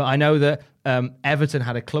 But I know that Everton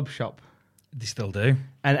had a club shop. They still do.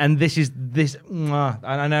 And this. And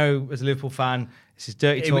I know as a Liverpool fan, this is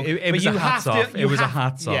dirty talk. It was a hats off. It was a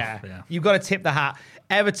hats off. Yeah. You've got to tip the hat.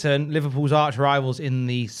 Everton, Liverpool's arch rivals in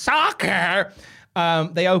the soccer,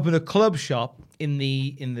 they opened a club shop in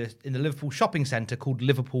the Liverpool shopping centre called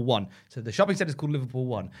Liverpool One. So the shopping centre is called Liverpool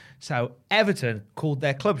One. So Everton called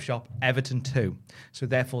their club shop Everton 2. So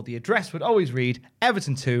therefore the address would always read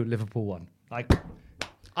Everton 2, Liverpool 1. Like,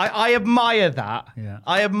 I admire that. Yeah.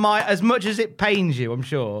 I admire, as much as it pains you, I'm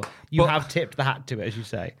sure, you have tipped the hat to it, as you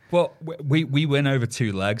say. Well, we win over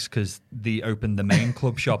two legs because they opened the main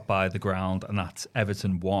club shop by the ground, and that's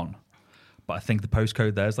Everton 1. But I think the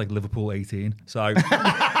postcode there is like Liverpool 18. So I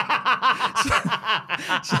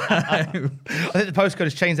think the postcode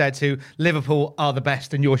has changed there to Liverpool are the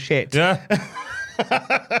best and you're shit. yeah.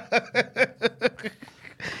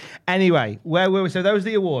 Anyway, where were we? So those are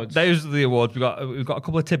the awards. Those are the awards. We've got a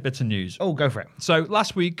couple of tidbits of news. Oh, go for it. So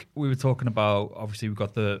last week we were talking about, obviously we've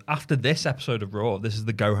got after this episode of Raw, this is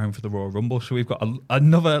the go home for the Raw Rumble. So we've got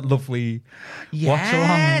another lovely watch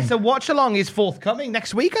along. So watch along is forthcoming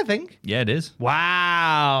next week, I think. Yeah, it is.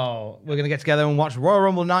 Wow. We're going to get together and watch Royal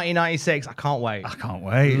Rumble 1996. I can't wait. I can't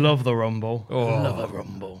wait. Love the Rumble. Oh. Love the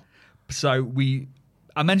Rumble. So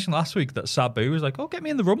I mentioned last week that Sabu was like, oh, get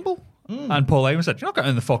me in the Rumble. And Paul Heyman said, you're not getting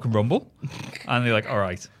in the fucking Rumble. And they're like, all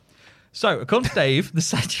right. So, according to Dave, the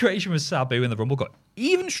situation with Sabu in the Rumble got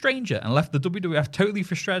even stranger and left the WWF totally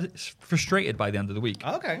frustrated by the end of the week.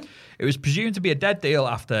 Okay. It was presumed to be a dead deal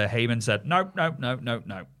after Heyman said, no.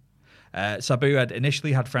 Sabu had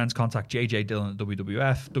initially had friends contact J.J. Dillon at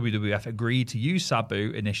WWF. WWF agreed to use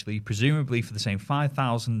Sabu initially, presumably for the same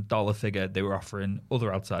 $5,000 figure they were offering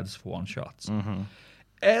other outsiders for one-shots. Mm-hmm.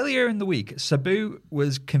 Earlier in the week, Sabu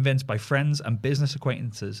was convinced by friends and business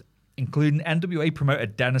acquaintances, including NWA promoter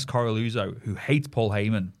Dennis Coralluzzo, who hates Paul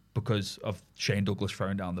Heyman because of Shane Douglas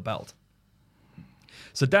throwing down the belt.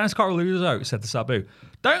 So Dennis Coralluzzo said to Sabu,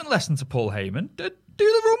 "Don't listen to Paul Heyman. Do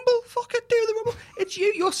the Rumble. Fuck it, do the Rumble. It's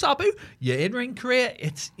you. You're Sabu. Your in-ring career.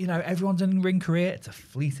 It's, everyone's in-ring career. It's a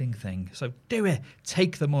fleeting thing. So do it.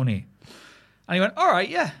 Take the money." And he went, "All right,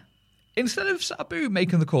 yeah." Instead of Sabu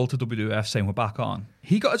making the call to WWF saying we're back on,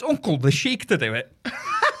 he got his uncle, the Sheik, to do it.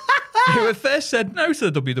 Who at first said no to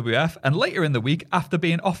the WWF, and later in the week, after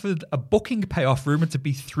being offered a booking payoff rumored to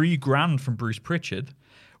be $3,000 from Bruce Pritchard,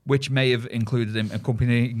 which may have included him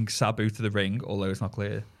accompanying Sabu to the ring, although it's not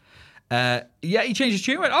clear. He changed his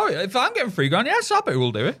tune and went, "Oh, if I'm getting $3,000, yeah, Sabu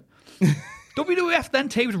will do it." WWF then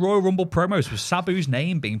taped Royal Rumble promos with Sabu's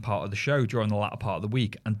name being part of the show during the latter part of the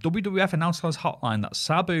week, and WWF announced on his hotline that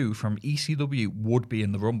Sabu from ECW would be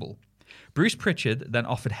in the Rumble. Bruce Pritchard then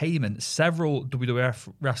offered Heyman several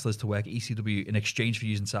WWF wrestlers to work at ECW in exchange for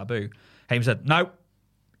using Sabu. Heyman said, "No,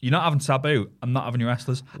 you're not having Sabu. I'm not having your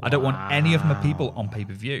wrestlers. I don't want any of my people on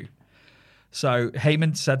pay-per-view." So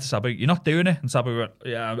Heyman said to Sabu, "You're not doing it?" And Sabu went,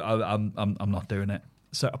 "Yeah, I'm not doing it."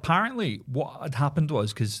 So apparently what had happened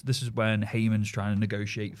was, because this is when Heyman's trying to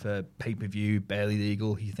negotiate for pay-per-view, barely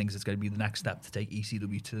legal. He thinks it's going to be the next step to take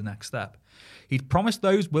ECW to the next step. He'd promised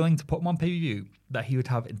those willing to put him on pay-per-view that he would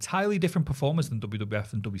have entirely different performers than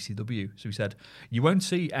WWF and WCW. So he said, "You won't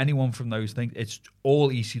see anyone from those things. It's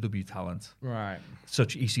all ECW talent." Right.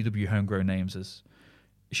 Such ECW homegrown names as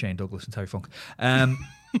Shane Douglas and Terry Funk.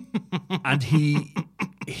 And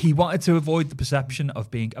he wanted to avoid the perception of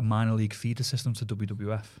being a minor league feeder system to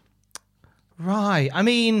WWF. Right. I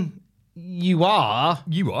mean, you are.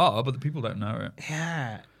 You are, but the people don't know it.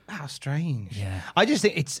 Yeah. How strange. Yeah. I just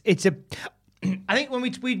think it's a... I think when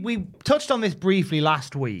we touched on this briefly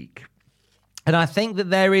last week, and I think that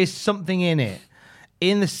there is something in it,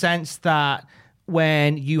 in the sense that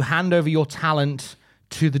when you hand over your talent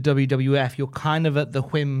to the WWF, you're kind of at the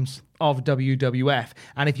whims of WWF.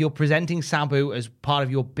 And if you're presenting Sabu as part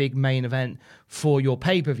of your big main event for your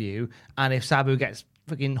pay-per-view, and if Sabu gets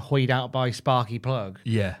fucking hoyed out by Sparky Plug,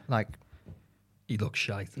 Yeah. like, He looks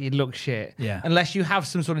shite. he'd look shit. Yeah. Unless you have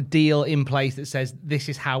some sort of deal in place that says this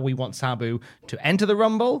is how we want Sabu to enter the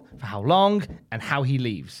Rumble, for how long, and how he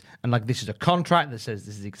leaves. And like, this is a contract that says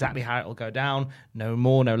this is exactly how it'll go down, no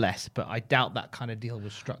more, no less. But I doubt that kind of deal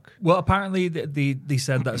was struck. Well, apparently they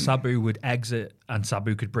said that Sabu would exit and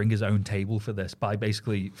Sabu could bring his own table for this by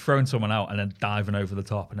basically throwing someone out and then diving over the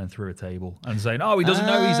top and then through a table and saying, "Oh, he doesn't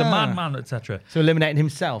know he's a man," etc. So eliminating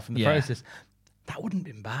himself in the Yeah. process. That wouldn't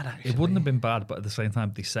have been bad, actually. It wouldn't have been bad, but at the same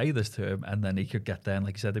time, they say this to him, and then he could get there, and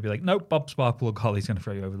like you said, they'd be like, "Nope, Bob Sparkplug Holly's going to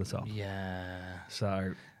throw you over the top." Yeah.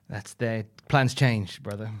 So, That's their plans changed,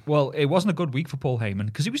 brother. well, it wasn't a good week for Paul Heyman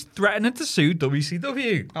because he was threatening to sue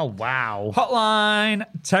WCW. Oh, wow. Hotline.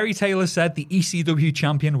 Terry Taylor said the ECW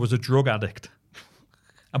champion was a drug addict.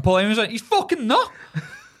 And Paul Heyman was like, "He's fucking not."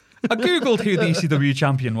 I Googled who the ECW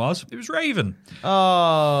champion was. It was Raven.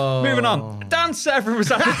 Oh. Moving on. Dan Severn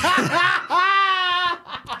was at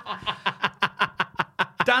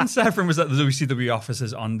Dan Severn was at the WCW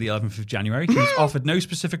offices on the 11th of January. He was offered no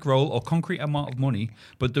specific role or concrete amount of money,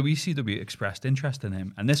 but WCW expressed interest in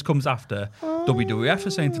him. And this comes after WWF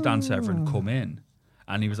was saying to Dan Severn, "Come in."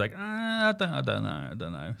 And he was like, I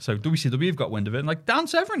don't know. So WCW have got wind of it. And like, "Dan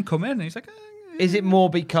Severn, come in." And he's like, Is it more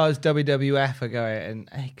because WWF are going,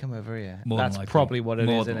 "Hey, come over here"? more than That's likely. probably what it is,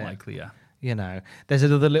 More isn't than it? likely, yeah. You know, there's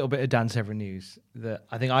another little bit of Dan Severn news that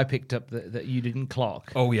I think I picked up that you didn't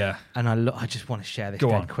clock. Oh, yeah. And I just want to share this Go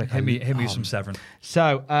dead on. quick. Hit me with some Severn.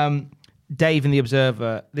 So, Dave in The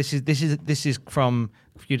Observer, this is from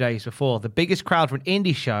a few days before. The biggest crowd for an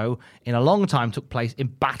indie show in a long time took place in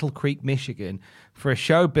Battle Creek, Michigan, for a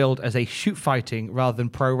show billed as a shoot fighting rather than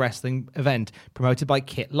pro wrestling event promoted by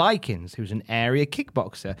Kit Likens, who's an area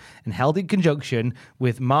kickboxer, and held in conjunction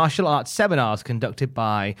with martial arts seminars conducted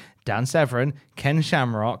by Dan Severn, Ken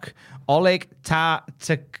Shamrock, Oleg Taktarov.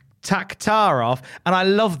 And I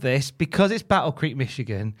love this because it's Battle Creek,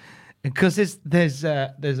 Michigan. Because there's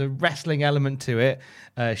a wrestling element to it.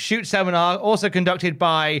 Shoot seminar also conducted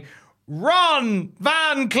by Ron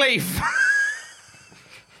Van Cleef.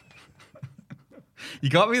 You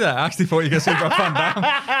got me there. I actually thought you were going to say Rob Van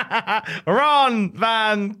Dam. Ron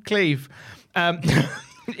Van Cleef.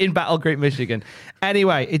 In Battle Creek, Michigan.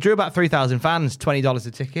 Anyway, it drew about 3,000 fans, $20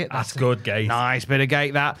 a ticket. That's good, Gate. Nice bit of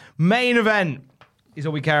gate, that. Main event is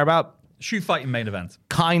all we care about. Shoe fighting main event.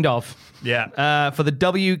 Kind of. Yeah. For the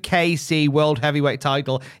WKC World Heavyweight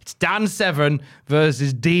title, it's Dan Severn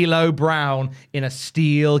versus D'Lo Brown in a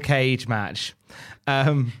steel cage match.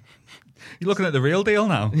 You're looking at the real deal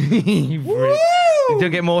now. You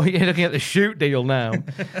don't get more. You're looking at the shoot deal now.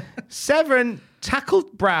 Severn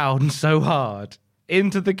tackled Brown so hard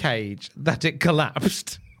into the cage that it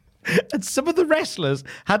collapsed. And some of the wrestlers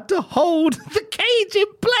had to hold the cage in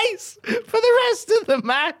place for the rest of the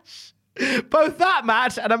match. Both that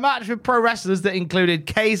match and a match with pro wrestlers that included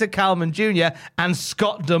Kaiser Kalman Jr. and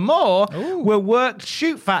Scott D'Amore were worked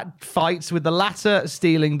shoot fights, with the latter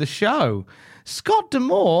stealing the show. Scott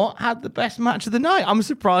D'Amore had the best match of the night. I'm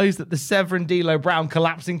surprised that the Severn D'Lo Brown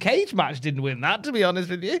collapsing cage match didn't win that, to be honest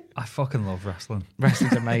with you. I fucking love wrestling.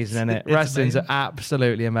 Wrestling's amazing, isn't it? Wrestling's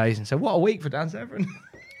absolutely amazing. So what a week for Dan Severn.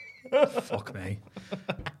 Fuck me.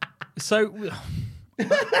 So...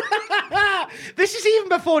 This is even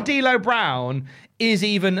before D'Lo Brown is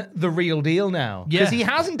even the real deal now. Because he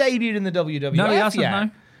hasn't debuted in the WWF No, he hasn't, yet. no.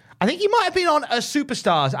 I think he might have been on a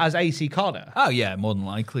Superstars as AC Connor. Oh, yeah, more than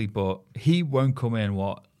likely, but he won't come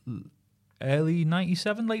in, early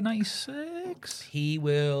 97, late 96? He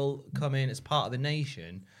will come in as part of the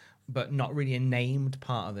Nation, but not really a named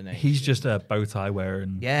part of the Nation. He's just a bow tie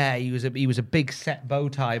wearing. Yeah, he was a big set bow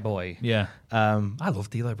tie boy. Yeah. I love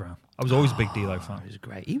D'Lo Brown. I was always a big D'Lo fan. He was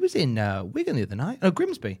great. He was in Wigan the other night. Oh,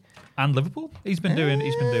 Grimsby. And Liverpool. He's been doing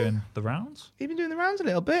the rounds. He's been doing the rounds a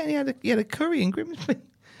little bit, and he had a curry in Grimsby.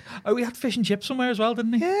 Oh, he had fish and chips somewhere as well,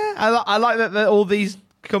 didn't he? Yeah, I like that all these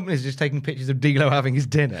companies are just taking pictures of D'Lo having his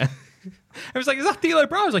dinner. I was like, is that D'Lo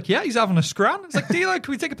Brown? I was like, yeah, he's having a scran. It's like, D'Lo,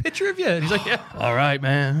 can we take a picture of you? And he's like, yeah. All right,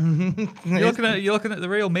 man. You're looking at the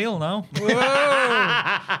real meal now. Whoa.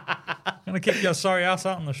 Gonna kick your sorry ass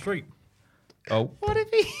out on the street. Oh. What if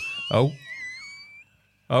he... Oh.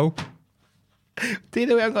 Oh.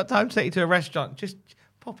 D'Lo, we haven't got time to take you to a restaurant. Just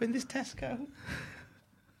pop in this Tesco.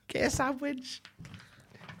 Get a sandwich.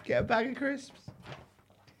 Get a bag of crisps.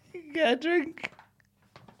 Get a drink.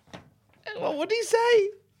 What would he say?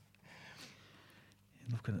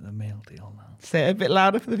 You're looking at the meal deal now. Say it a bit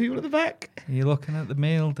louder for the people at the back. You're looking at the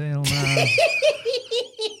meal deal now.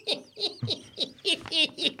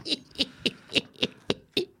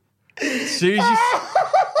 As soon as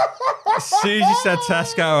you said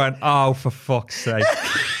Tesco, I went, oh, for fuck's sake.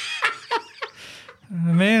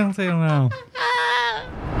 The meal deal now.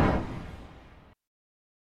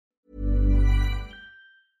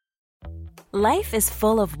 Life is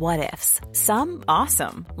full of what-ifs. Some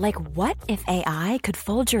awesome, like what if AI could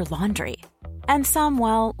fold your laundry? And some,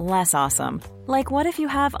 well, less awesome, like what if you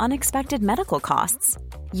have unexpected medical costs?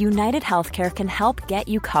 United Healthcare can help get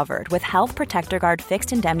you covered with Health Protector Guard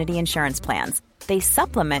fixed indemnity insurance plans. They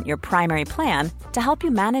supplement your primary plan to help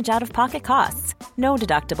you manage out-of-pocket costs. No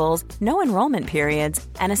deductibles, no enrollment periods,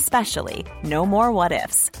 and especially no more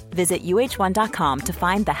what-ifs. Visit uh1.com to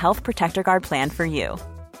find the Health Protector Guard plan for you.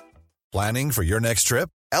 Planning for your next trip?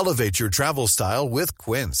 Elevate your travel style with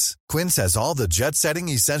Quince. Quince has all the jet-setting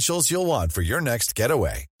essentials you'll want for your next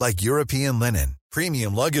getaway, like European linen,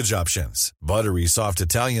 premium luggage options, buttery soft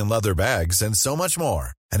Italian leather bags, and so much more.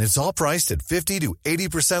 And it's all priced at 50 to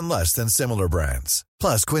 80% less than similar brands.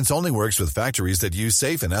 Plus, Quince only works with factories that use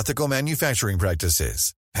safe and ethical manufacturing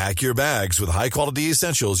practices. Pack your bags with high-quality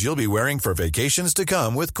essentials you'll be wearing for vacations to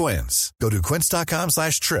come with Quince. Go to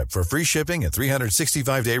quince.com/trip for free shipping and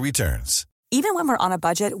 365-day returns. Even when we're on a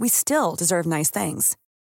budget, we still deserve nice things.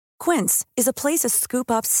 Quince is a place to scoop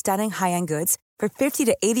up stunning high-end goods for 50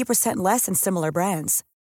 to 80% less than similar brands.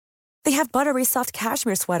 They have buttery soft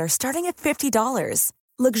cashmere sweaters starting at $50,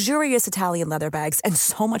 luxurious Italian leather bags, and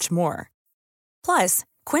so much more. Plus,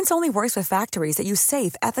 Quince only works with factories that use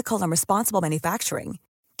safe, ethical, and responsible manufacturing.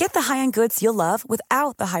 Get the high-end goods you'll love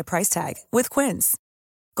without the high price tag with Quince.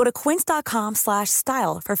 Go to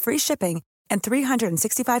quince.com/style for free shipping and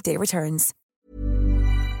 365-day returns.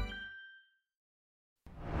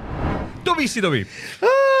 WCW.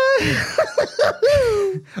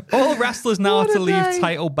 All wrestlers now have to leave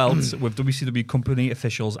title belts with WCW company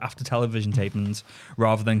officials after television tapings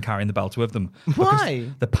rather than carrying the belts with them. Why?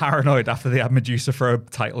 They're paranoid after they had Medusa throw a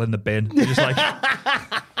title in the bin. They're just like...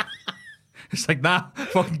 It's like, nah,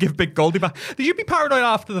 fucking give Big Goldie back. Did you be paranoid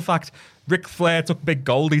after the fact Ric Flair took Big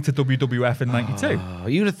Goldie to WWF in 92? Oh,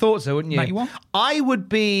 you'd have thought so, wouldn't you? 91? I would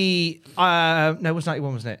be... no, it was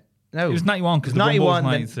 91, wasn't it? No. It was 91 because the Rumble was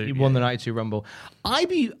 92. He won the 92 Rumble. I'd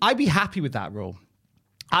be happy with that rule.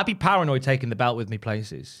 I'd be paranoid taking the belt with me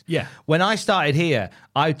places. Yeah. When I started here,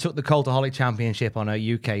 I took the Cultaholic Championship on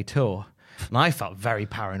a UK tour, and I felt very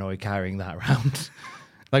paranoid carrying that around.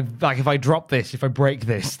 Like if I drop this, if I break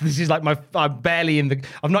this is like I'm barely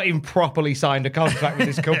I've not even properly signed a contract with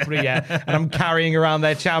this company yet, and I'm carrying around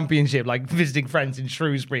their championship, like visiting friends in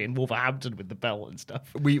Shrewsbury and Wolverhampton with the belt and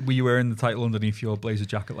stuff. Were you wearing the title underneath your blazer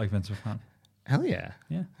jacket like Vince McMahon? Hell yeah.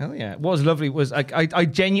 Yeah. Hell yeah. What was lovely was I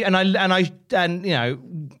genuinely, and you know,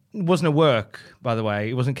 it wasn't a work, by the way.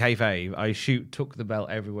 It wasn't kayfabe. I took the belt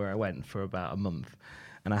everywhere I went for about a month.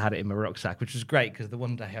 And I had it in my rucksack, which was great because the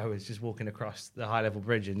one day I was just walking across the high level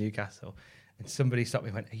bridge in Newcastle and somebody stopped me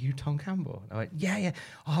and went, "Are you Tom Campbell?" And I went, yeah.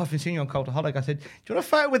 Oh, I've been seeing you on Cultaholic. I said, "Do you want a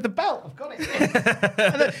photo with the belt? I've got it."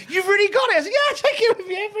 And then, "You've really got it?" I said, "Yeah, take it with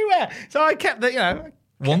me everywhere." So I kept the,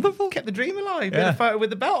 Wonderful. kept the dream alive. Did a photo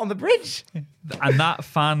with the belt on the bridge. And that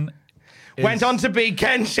fan went on to be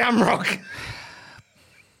Ken Shamrock.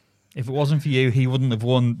 If it wasn't for you, he wouldn't have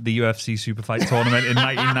won the UFC Super Fight tournament in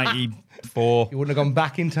 1994. He wouldn't have gone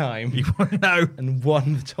back in time. He wouldn't know. And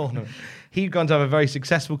won the tournament. He'd gone to have a very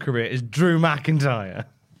successful career as Drew McIntyre.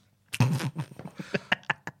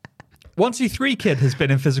 1-2-3 Kid has been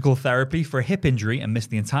in physical therapy for a hip injury and missed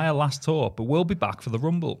the entire last tour, but will be back for the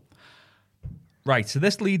Rumble. Right, so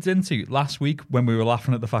this leads into last week when we were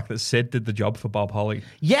laughing at the fact that Sid did the job for Bob Holly.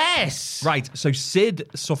 Yes! Right, so Sid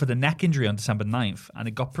suffered a neck injury on December 9th, and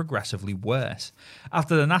it got progressively worse.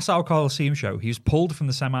 After the Nassau Coliseum show, he was pulled from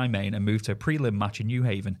the semi-main and moved to a prelim match in New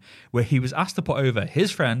Haven, where he was asked to put over his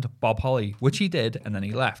friend, Bob Holly, which he did, and then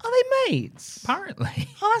he left. Are they mates? Apparently.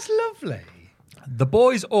 Oh, that's lovely. The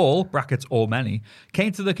boys all, brackets all many,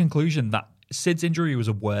 came to the conclusion that Sid's injury was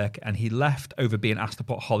a work, and he left over being asked to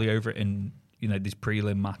put Holly over in these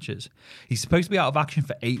prelim matches. He's supposed to be out of action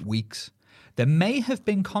for 8 weeks. There may have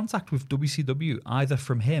been contact with WCW, either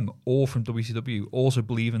from him or from WCW, also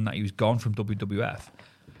believing that he was gone from WWF,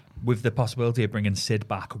 with the possibility of bringing Sid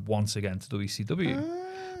back once again to WCW.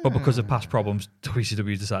 But because of past problems,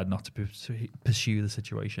 WCW decided not to pursue the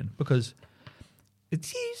situation, because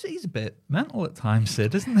he's a bit mental at times,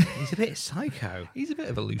 Sid, isn't he? He's a bit psycho. He's a bit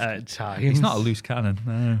of a loose at times. He's not a loose cannon.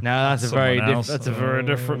 No, that's a very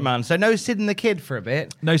different man. So no Sid and the Kid for a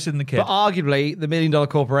bit. No Sid and the Kid. But arguably, the $1 Million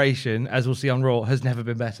Corporation, as we'll see on Raw, has never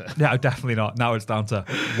been better. No, definitely not. Now it's down to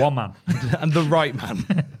one man. And the right man.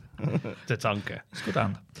 Tatanka. It's good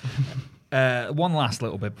hand. One last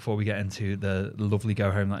little bit before we get into the lovely go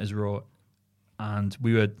home that is Raw. And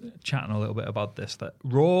we were chatting a little bit about this, that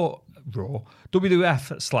Raw,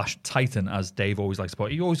 WWF/Titan, as Dave always likes to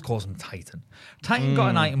put it. He always calls him Titan. Titan got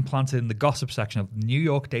an item planted in the gossip section of the New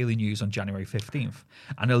York Daily News on January 15th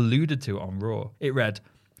and alluded to it on Raw. It read,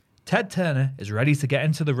 "Ted Turner is ready to get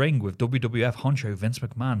into the ring with WWF honcho Vince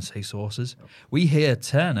McMahon, say sources. We hear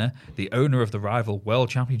Turner, the owner of the rival World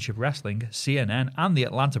Championship Wrestling, CNN, and the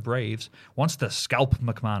Atlanta Braves, wants to scalp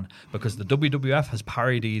McMahon because the WWF has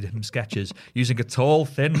parodied him sketches using a tall,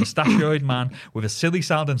 thin, mustachioed man with a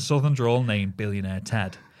silly-sounding southern drawl named Billionaire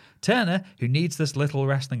Ted. Turner, who needs this little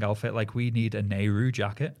wrestling outfit like we need a Nehru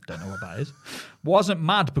jacket," don't know what that is, "wasn't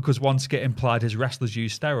mad because one skit implied his wrestlers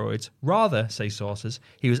used steroids. Rather, say sources,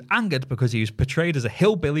 he was angered because he was portrayed as a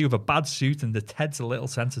hillbilly with a bad suit and the Ted's a little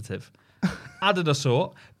sensitive. Added a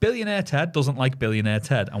sort, Billionaire Ted doesn't like Billionaire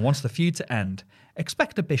Ted and wants the feud to end.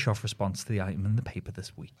 Expect a Bischoff response to the item in the paper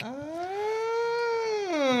this week."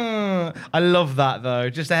 I love that, though.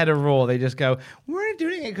 Just ahead of Raw, they just go, "We're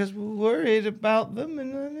doing it because we're worried about them."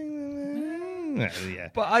 Yeah.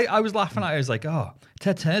 But I was laughing at it. I was like, oh,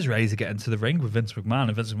 Ted Turner's ready to get into the ring with Vince McMahon.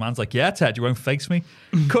 And Vince McMahon's like, "Yeah, Ted, you won't face me."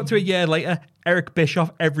 Cut to a year later, Eric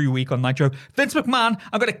Bischoff every week on Nitro. "Vince McMahon,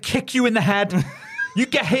 I'm going to kick you in the head. You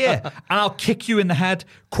get here, and I'll kick you in the head.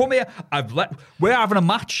 Come here. We're having a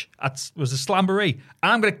match. It was a Slamboree,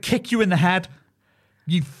 and I'm going to kick you in the head.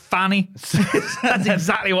 You fanny." That's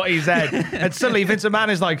exactly what he said. And suddenly Vince McMahon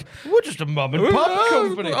is like, "We're just a mum and pop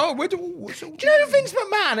company." Do you know who Vince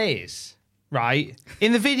McMahon is? Right?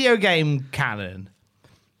 In the video game canon.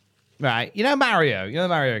 Right? You know Mario? You know the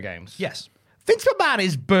Mario games? Yes. Vince McMahon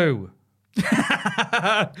is Boo.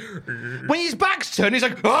 When his back's turned, he's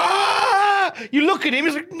like, "Ah!" You look at him,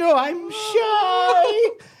 he's like, "No, I'm shy.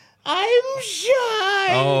 I'm shy."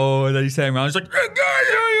 Oh, and then he's saying around, he's like, "No,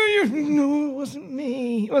 it wasn't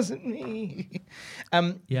me. It wasn't me."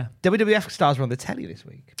 Yeah. WWF stars were on the telly this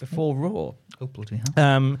week before Raw. Oh, bloody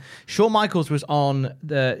hell. Shawn Michaels was on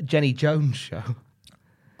the Jenny Jones show.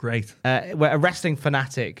 Great. Where a wrestling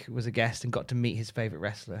fanatic was a guest and got to meet his favourite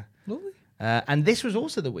wrestler. Lovely. And this was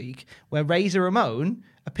also the week where Razor Ramon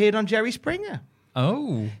appeared on Jerry Springer.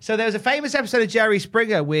 Oh. So there was a famous episode of Jerry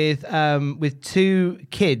Springer with 2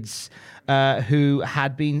 kids who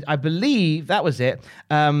had been, I believe that was it.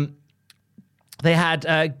 They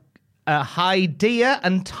had Hydea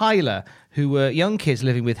and Tyler, who were young kids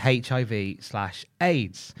living with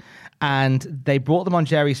HIV/AIDS. And they brought them on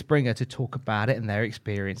Jerry Springer to talk about it and their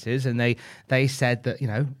experiences. And they said that,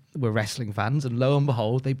 we're wrestling fans. And lo and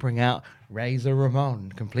behold, they bring out Razor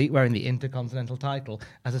Ramon, complete wearing the Intercontinental title,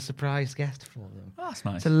 as a surprise guest for them. Oh, that's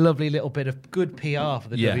nice. It's a lovely little bit of good PR for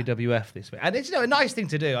the WWF this week. And it's a nice thing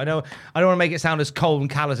to do. I know I don't want to make it sound as cold and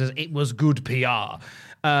callous as it was good PR.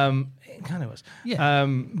 It kind of was. Yeah.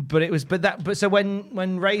 But so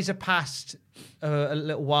when Razor passed a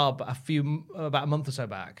little while, about a month or so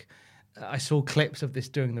back, I saw clips of this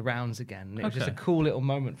doing the rounds again. And it was just a cool little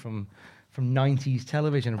moment from 90s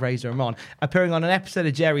television of Razor Ramon appearing on an episode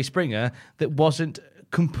of Jerry Springer that wasn't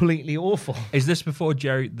completely awful. Is this before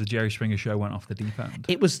the Jerry Springer show went off the deep end?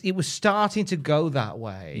 It was starting to go that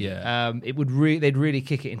way. Yeah. They'd really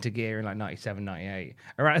kick it into gear in like 97, 98.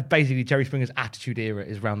 Basically, Jerry Springer's Attitude Era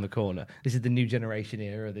is round the corner. This is the new generation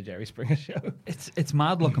era of the Jerry Springer show. It's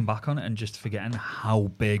mad looking back on it and just forgetting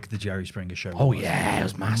how big the Jerry Springer show was. Oh yeah, it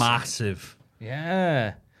was massive. Massive.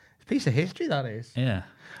 Yeah. It's a piece of history, that is. Yeah.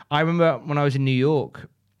 I remember when I was in New York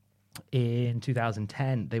in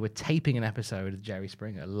 2010, they were taping an episode of Jerry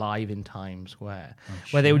Springer live in Times Square,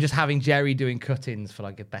 where they were just having Jerry doing cut-ins for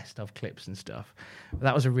like a best of clips and stuff. But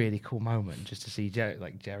that was a really cool moment just to see Jerry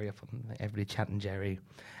up on everybody chanting Jerry.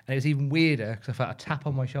 And it was even weirder because I felt a tap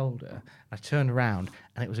on my shoulder. I turned around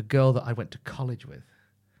and it was a girl that I went to college with.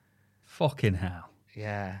 Fucking hell.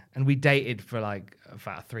 Yeah, and we dated for like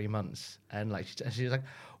about 3 months, and like she was like,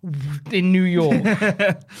 in New York.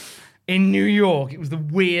 In New York, it was the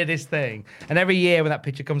weirdest thing. And every year when that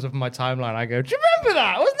picture comes up on my timeline, I go, do you remember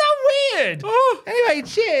that? Wasn't that weird? Oh. Anyway,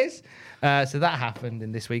 cheers. So that happened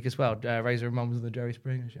in this week as well. Razor Ramon was on the Jerry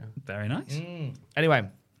Springer show. Very nice. Anyway,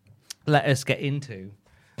 let us get into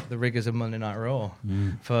the rigors of Monday Night Raw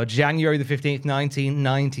for January the 15th,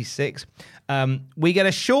 1996. We get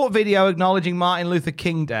a short video acknowledging Martin Luther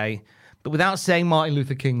King Day, but without saying Martin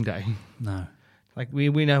Luther King Day. No. Like we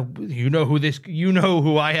know, you know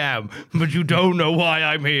who I am, but you don't know why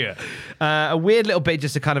I'm here. A weird little bit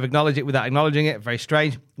just to kind of acknowledge it without acknowledging it. Very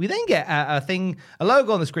strange. We then get a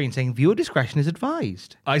logo on the screen saying viewer discretion is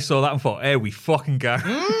advised. I saw that and thought, here we fucking go.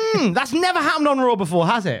 That's never happened on Raw before,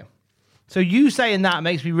 has it? So you saying that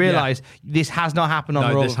makes me realise this has not happened on Raw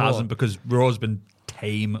before. No, this hasn't, because Raw's been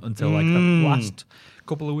tame until like the last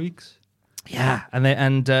couple of weeks. Yeah, and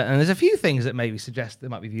there's a few things that maybe suggest there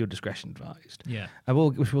might be viewer discretion advised. Yeah,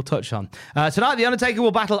 which we'll touch on. Tonight, The Undertaker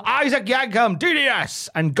will battle Isaac Yankem, DDS,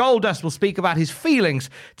 and Goldust will speak about his feelings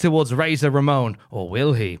towards Razor Ramon, or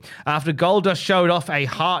will he? After Goldust showed off a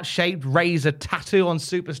heart-shaped razor tattoo on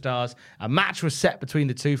Superstars, a match was set between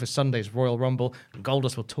the two for Sunday's Royal Rumble, and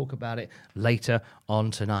Goldust will talk about it later on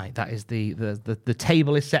tonight. That is the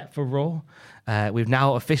table is set for Raw. We've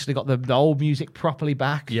now officially got the old music properly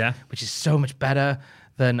back, which is so much better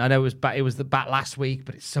than, I know it was back last week,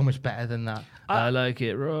 but it's so much better than that. I Like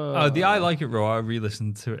It Raw. Oh, the I Like It Raw, I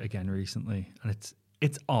re-listened to it again recently, and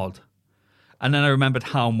it's odd. And then I remembered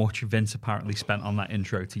how much Vince apparently spent on that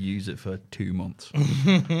intro to use it for 2 months.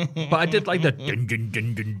 But I did like the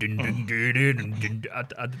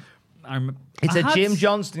it's a Jim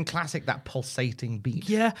Johnston classic, that pulsating beat.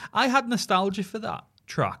 Yeah, I had nostalgia for that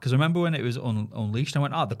track, because I remember when it was Unleashed, I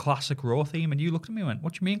went, the classic Raw theme, and you looked at me and went,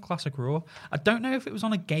 what do you mean classic Raw? I don't know if it was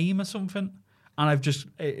on a game or something, and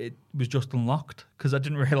it was just unlocked, because I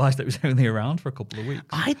didn't realise that it was only around for a couple of weeks.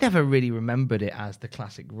 I never really remembered it as the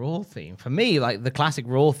classic Raw theme. For me, like the classic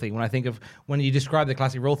Raw theme, when you describe the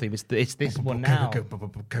classic Raw theme, it's this one now.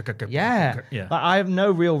 Yeah. Like, I have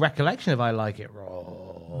no real recollection of I Like It Raw.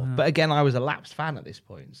 But again, I was a lapsed fan at this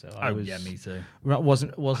point, so me too.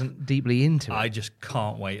 Wasn't deeply into it. I just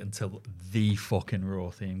can't wait until the fucking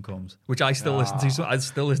Raw theme comes, which I still listen to. So I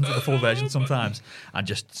still listen to the full version sometimes, and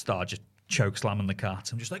just start choke slamming the cat.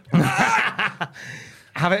 I'm just like, have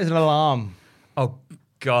it as an alarm. Oh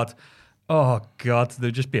God,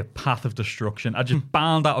 there'd just be a path of destruction. I'd just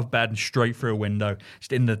bound out of bed and straight through a window,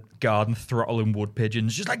 just in the garden throttling wood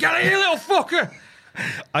pigeons, just like, get out of here, little fucker.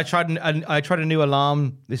 I tried a new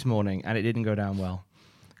alarm this morning, and it didn't go down well,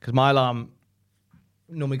 because my alarm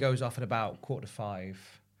normally goes off at about 4:45.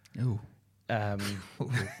 Ooh.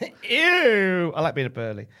 Ew! I like being up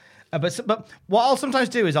early. But what I'll sometimes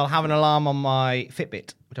do is I'll have an alarm on my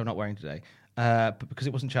Fitbit, which I'm not wearing today, but because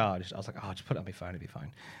it wasn't charged, I was like, just put it on my phone, it'll be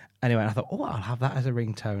fine. Anyway, I thought, I'll have that as a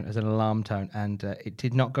ringtone, as an alarm tone, and it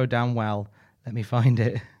did not go down well. Let me find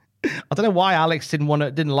it. I don't know why Alex didn't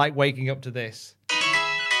like waking up to this.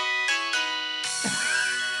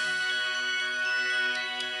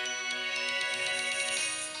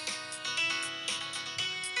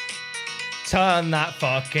 Turn that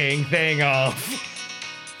fucking thing off.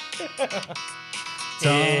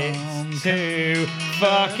 It's too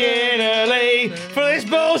fucking early for this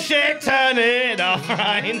bullshit. Turn it off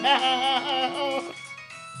right now.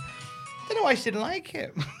 Don't know why she didn't like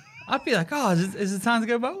it. I'd be like, oh, is it time to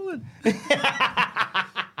go bowling?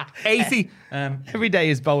 80. Every day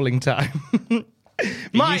is bowling time.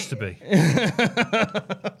 It used to be.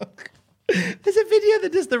 There's a video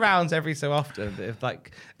that does the rounds every so often. It's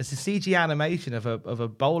like it's a CG animation of a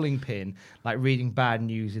bowling pin, like reading bad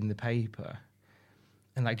news in the paper,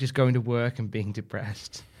 and like just going to work and being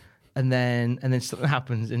depressed, and then something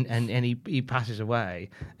happens and he passes away,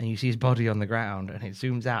 and you see his body on the ground, and it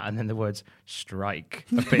zooms out, and then the words "strike"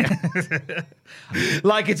 appear,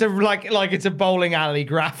 like it's a bowling alley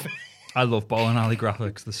graphic. I love bowling alley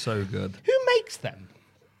graphics. They're so good. Who makes them?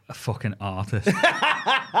 A fucking artist.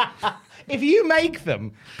 If you make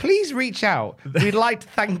them, please reach out. We'd like to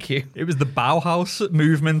thank you. It was the Bauhaus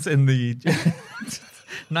movement in the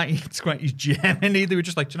 1920s Germany. They were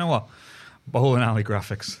just like, do you know what? Bowling alley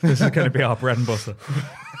graphics. This is going to be our bread and butter.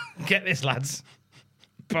 Get this, lads.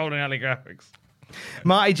 Bowling alley graphics.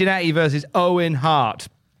 Marty Jannetty versus Owen Hart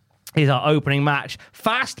is our opening match.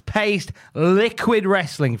 Fast-paced, liquid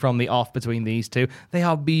wrestling from the off between these two. They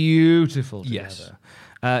are beautiful together. Yes.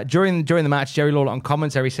 During the match, Jerry Lawler on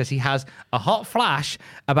commentary says he has a hot flash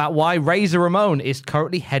about why Razor Ramon is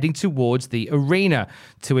currently heading towards the arena.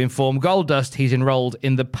 To inform Goldust, he's enrolled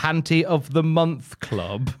in the Panty of the Month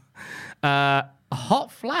Club. A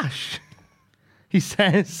hot flash, he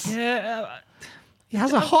says. Yeah. He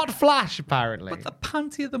has a hot flash, apparently. But the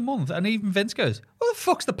panty of the month. And even Vince goes, what the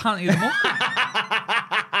fuck's the panty of the month?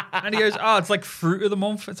 And he goes, oh, it's like fruit of the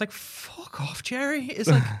month. It's like, fuck off, Jerry. It's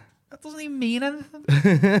like... That doesn't even mean anything.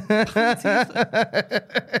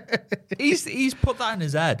 He's put that in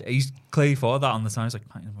his head. He's clearly thought of that on the time. He's like,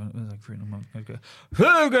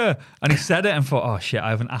 and he said it and thought, oh shit,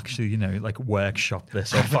 I haven't actually, like workshopped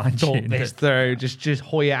this or fine-tuned this it. through. Just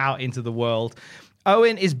hoy it out into the world.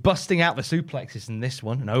 Owen is busting out the suplexes in this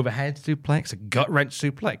one. An overhead suplex, a gut-wrench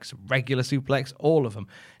suplex, a regular suplex, all of them.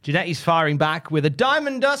 Jannetty's firing back with a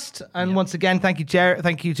diamond dust. And once again, thank you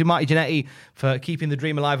to Marty Jannetty for keeping the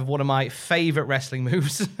dream alive of one of my favourite wrestling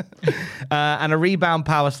moves. And a rebound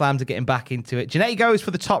power slam to get him back into it. Jannetty goes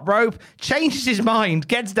for the top rope, changes his mind,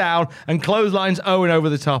 gets down, and clotheslines Owen over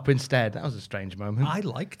the top instead. That was a strange moment. I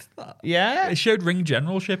liked that. Yeah? It showed ring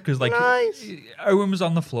generalship because, Nice. Owen was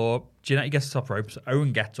on the floor. Jannetty gets the top ropes.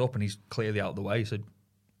 Owen gets up and he's clearly out of the way. So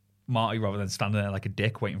Marty, rather than standing there like a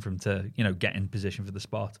dick waiting for him to, get in position for the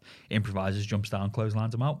spot, improvises, jumps down,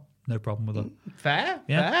 clotheslines him out. No problem with it. Fair.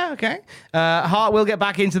 Yeah. Okay. Hart will get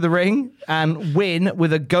back into the ring and win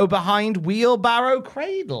with a go-behind wheelbarrow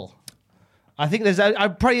cradle. I think there's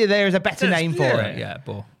a better name for it. Yeah,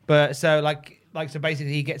 But so so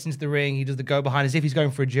basically he gets into the ring, he does the go-behind as if he's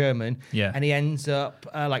going for a German. Yeah. And he ends up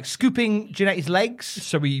scooping Jannetty's legs.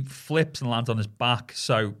 So he flips and lands on his back.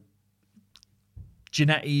 So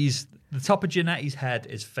the top of Jannetty's head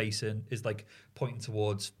is like pointing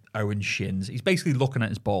towards Owen's shins. He's basically looking at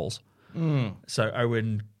his balls. So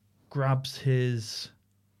Owen grabs his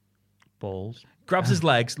balls. Grabs his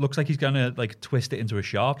legs, looks like he's going to twist it into a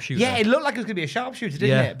sharpshooter. Yeah, it looked like it was going to be a sharpshooter,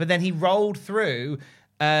 didn't it? But then he rolled through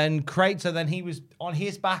and so then he was on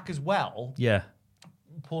his back as well. Yeah.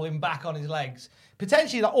 Pulling back on his legs.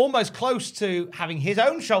 Potentially almost close to having his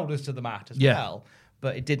own shoulders to the mat as well.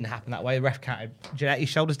 But it didn't happen that way. The ref counted Jannetty's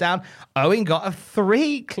shoulders down. Owen got a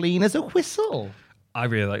 3, clean as a whistle. I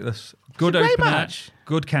really like this. Good great opener, match.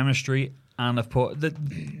 Good chemistry, and I've put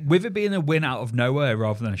with it being a win out of nowhere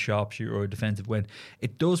rather than a sharpshooter or a defensive win,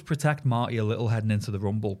 it does protect Marty a little heading into the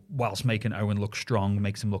Rumble whilst making Owen look strong,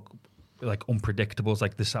 makes him look like unpredictable. It's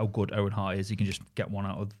like this is how good Owen Hart is. He can just get one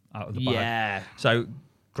out of the bag. Yeah. So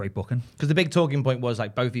great booking. Because the big talking point was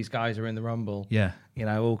both these guys are in the Rumble. Yeah.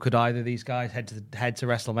 Could either of these guys head to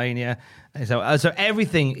WrestleMania? And so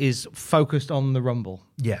everything is focused on the Rumble.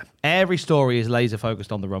 Yeah. Every story is laser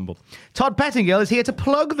focused on the Rumble. Todd Pettingill is here to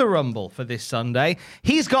plug the Rumble for this Sunday.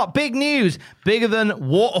 He's got big news, bigger than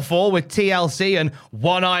Waterfall with TLC and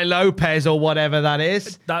One Eye Lopez or whatever that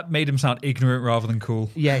is. That made him sound ignorant rather than cool.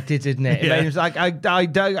 Yeah, it did, didn't it? Yeah. It was like I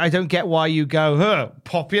don't get why you go,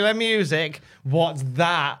 popular music. What's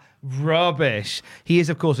that? Rubbish. He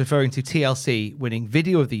is, of course, referring to TLC winning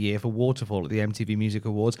Video of the Year for Waterfall at the MTV Music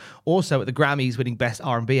Awards. Also at the Grammys winning Best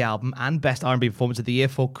R&B Album and Best R&B Performance of the Year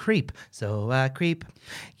for Creep. So, Creep.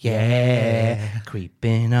 Yeah.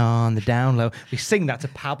 Creeping on the down low. We sing that to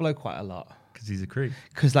Pablo quite a lot. Because he's a creep.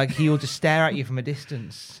 Because, he'll just stare at you from a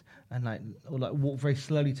distance and or walk very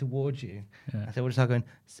slowly towards you. Yeah. And so we'll just start going,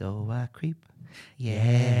 so I creep,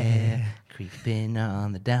 yeah, creeping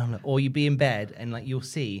on the down low. Or you be in bed and you'll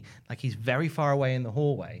see he's very far away in the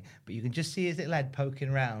hallway, but you can just see his little head poking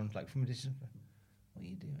around from a distance. What are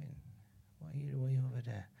you doing? What are you over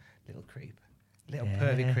there? Little creep. Little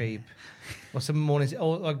pervy creep. Or some mornings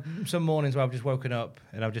where I've just woken up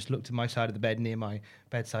and I've just looked to my side of the bed near my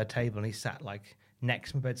bedside table, and he sat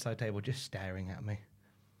next to my bedside table, just staring at me.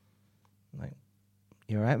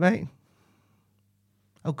 You all right, mate?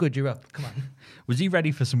 Oh, good, you're up. Come on. Was he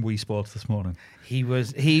ready for some Wii Sports this morning? He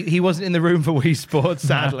was. He wasn't in the room for Wii Sports,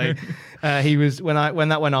 sadly. He was when that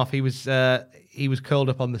went off. He was curled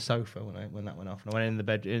up on the sofa when that went off. And I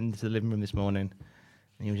went into the living room this morning,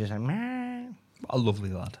 and he was just like, meh. What a lovely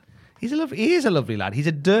lad. He is a lovely lad. He's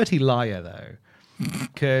a dirty liar though,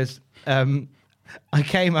 because I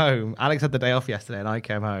came home. Alex had the day off yesterday, and I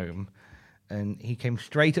came home, and he came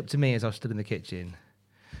straight up to me as I stood in the kitchen.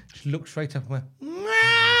 Just looked straight up and went, Mah!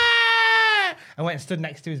 I went and stood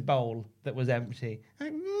next to his bowl that was empty.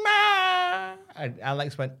 Mah! And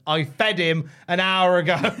Alex went, I fed him an hour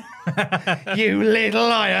ago. You little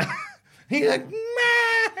liar. He's like,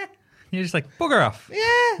 Mah! You're just like, bugger off. Yeah,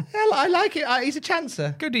 I like it. He's a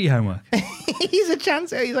chancer. Go do your homework. He's a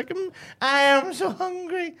chancer. He's like, I am so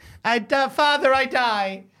hungry. Father, I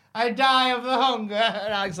die. I die of the hunger.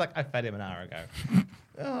 And Alex like, I fed him an hour ago.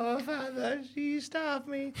 Oh, Father, you starved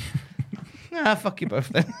me. Fuck you both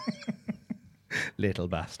then. Little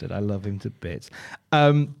bastard. I love him to bits.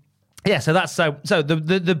 Yeah, so that's so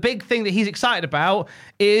the big thing that he's excited about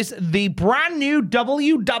is the brand new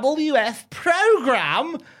WWF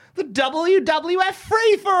program, the WWF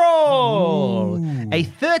Free-for-All. A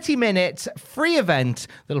 30-minute free event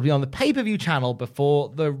that'll be on the pay-per-view channel before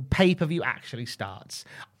the pay-per-view actually starts.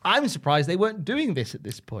 I'm surprised they weren't doing this at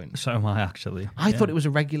this point. So am I, actually. I thought it was a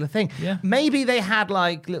regular thing. Yeah. Maybe they had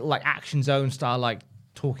little Action Zone style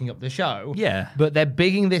talking up the show. Yeah. But they're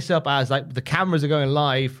bigging this up as the cameras are going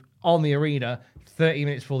live on the arena 30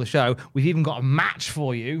 minutes before the show. We've even got a match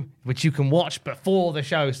for you, which you can watch before the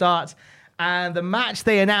show starts. And the match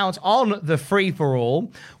they announce on the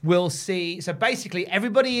free-for-all will see... So basically,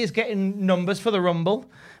 everybody is getting numbers for the Rumble,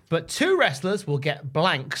 but 2 wrestlers will get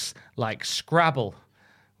blanks like Scrabble,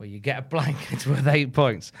 where you get a blank, it's worth 8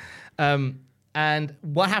 points. And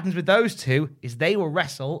what happens with those 2 is they will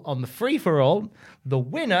wrestle on the free-for-all. The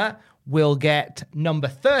winner will get number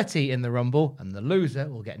 30 in the Rumble, and the loser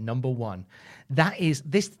will get number 1. That is...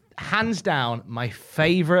 this. Hands down, my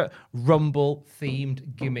favorite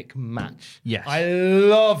Rumble-themed gimmick match. Yes. I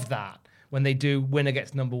love that when they do winner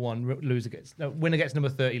gets number 1, winner gets number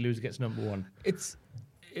 30, loser gets number 1.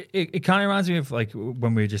 It kind of reminds me of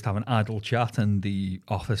when we just have an idle chat in the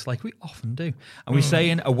office, like we often do. And we're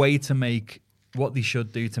saying a way to make what they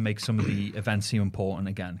should do to make some of the events seem important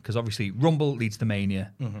again. Because obviously Rumble leads to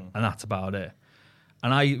Mania, and that's about it.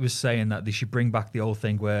 And I was saying that they should bring back the old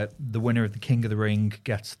thing where the winner of the King of the Ring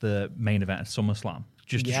gets the main event at SummerSlam,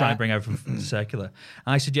 just to try and bring everything circular.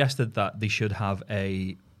 And I suggested that they should have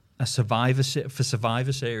a Survivor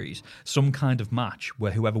Series, some kind of match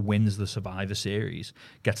where whoever wins the Survivor Series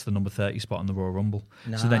gets the number 30 spot in the Royal Rumble.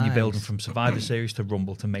 Nice. So then you're building from Survivor Series to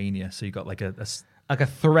Rumble to Mania. So you've got like a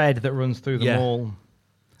thread that runs through them all.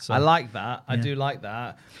 So, I like that. I do like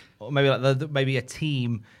that. Or maybe maybe a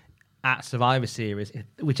team at Survivor Series,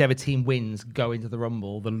 whichever team wins go into the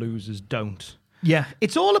Rumble, the losers don't. Yeah.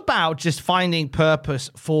 It's all about just finding purpose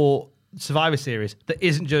for Survivor Series that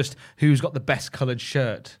isn't just who's got the best coloured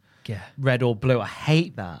shirt, red or blue. I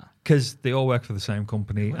hate that. Because they all work for the same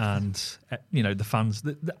company, and the fans.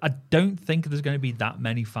 I don't think there's going to be that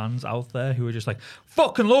many fans out there who are just like,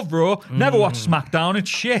 fucking love Raw, never watch SmackDown, it's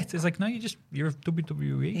shit. It's like, no, you're a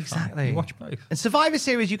WWE exactly fan. You watch both. And Survivor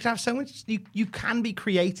Series, you can have so much. You can be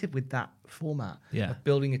creative with that format of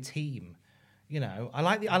building a team.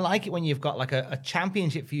 I like it when you've got a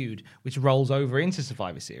championship feud which rolls over into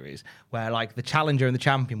Survivor Series, where the challenger and the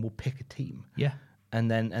champion will pick a team. Yeah.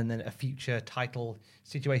 And then a future title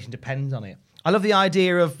situation depends on it. I love the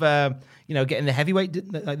idea of getting the heavyweight,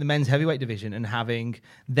 the men's heavyweight division, and having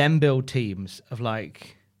them build teams of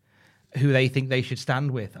who they think they should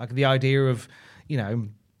stand with. The idea of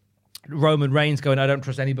Roman Reigns going, I don't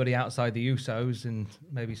trust anybody outside the Usos, and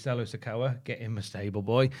maybe Solo Sikoa, get him a stable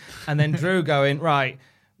boy, and then Drew going, right,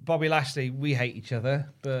 Bobby Lashley, we hate each other,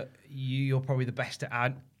 but you're probably the best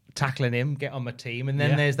at tackling him, get on my team. And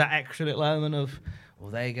then there's that extra little element of,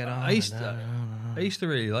 they get on. I used to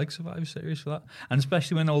really like Survivor Series for that, and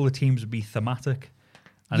especially when all the teams would be thematic.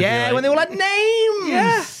 And when they were like,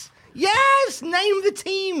 names. Yes, name the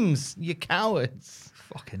teams, you cowards.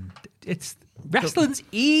 Fucking it's wrestling's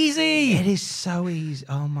easy. It is so easy.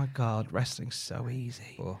 Oh my God, wrestling's so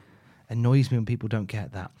easy. Annoys me when people don't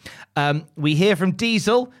get that. We hear from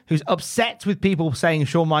Diesel, who's upset with people saying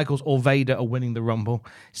Shawn Michaels or Vader are winning the Rumble.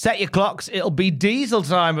 Set your clocks, it'll be Diesel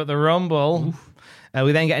time at the Rumble.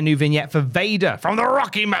 We then get a new vignette for Vader from the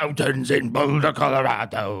Rocky Mountains in Boulder,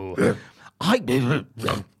 Colorado. I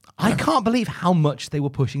can't believe how much they were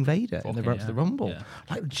pushing Vader in the ropes of the Rumble. Yeah.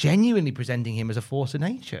 Like, genuinely presenting him as a force of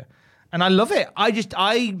nature. And I love it. I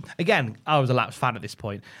was a lapsed fan at this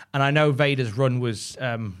point, and I know Vader's run was,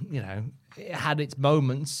 it had its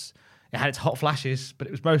moments, it had its hot flashes, but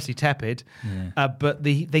it was mostly tepid. Yeah. But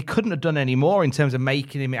they couldn't have done any more in terms of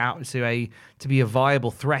making him out to be a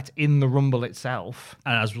viable threat in the Rumble itself.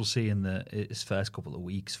 And as we'll see in his first couple of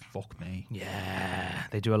weeks, fuck me. Yeah,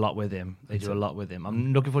 they do a lot with him.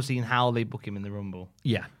 I'm looking forward to seeing how they book him in the Rumble.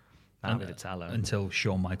 Yeah. Until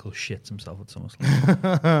Shawn Michaels shits himself at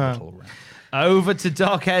SummerSlam. Over to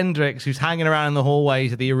Doc Hendricks, who's hanging around in the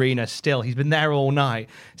hallways of the arena still. He's been there all night,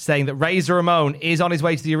 saying that Razor Ramon is on his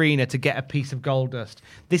way to the arena to get a piece of gold dust.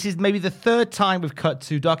 This is maybe the third time we've cut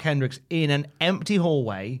to Doc Hendricks in an empty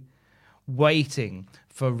hallway, waiting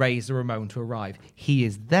for Razor Ramon to arrive. He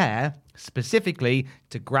is there specifically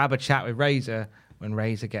to grab a chat with Razor when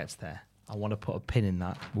Razor gets there. I want to put a pin in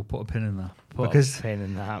that. We'll put a pin in that. Because a pin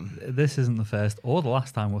in that. This isn't the first or the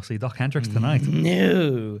last time we'll see Doc Hendricks tonight.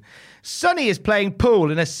 No. Sunny is playing pool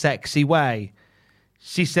in a sexy way.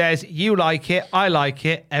 She says, you like it, I like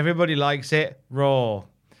it, everybody likes it, raw.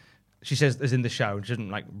 She says, as in the show, she doesn't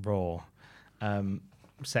like raw.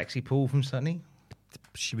 Sexy pool from Sunny.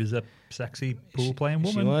 She was a sexy pool playing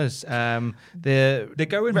woman. She was. They're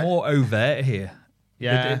going more overt here.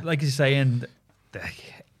 Yeah. Like you're saying...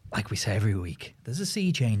 Like we say every week, there's a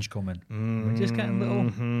sea change coming. We're just getting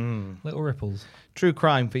little ripples. True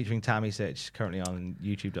Crime featuring Tammy Sitch, currently on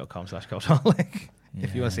youtube.com/Cultaholic. Yeah.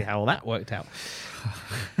 If you want to see how all that worked out.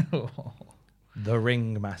 The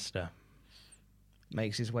Ringmaster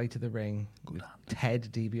makes his way to the ring with Ted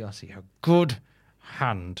DiBiase, a good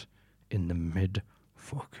hand in the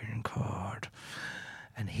mid-fucking card.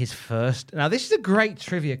 And his first... Now, this is a great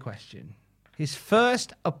trivia question. His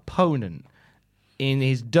first opponent in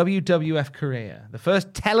his WWF career, the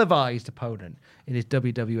first televised opponent in his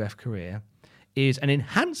WWF career, is an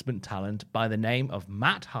enhancement talent by the name of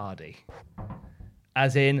Matt Hardy.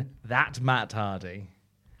 As in, that Matt Hardy.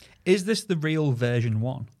 Is this the real version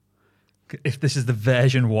 1? If this is the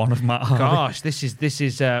version 1 of Matt Hardy. Gosh, this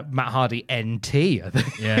is Matt Hardy NT, I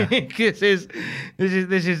think. Yeah. this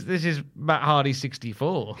is Matt Hardy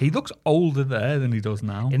 64. He looks older there than he does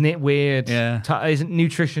now. Isn't it weird? Yeah. Isn't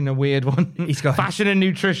nutrition a weird one? He's got fashion and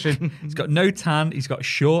nutrition. He's got no tan. He's got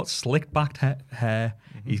short, slick backed hair.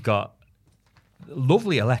 He's got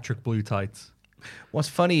lovely electric blue tights. What's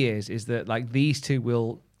funny is that like these two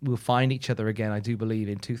will find each other again, I do believe,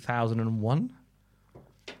 in 2001.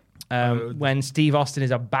 When Steve Austin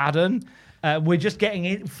is a bad un. We're just getting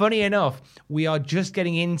in. Funny enough, we are just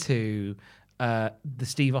getting into the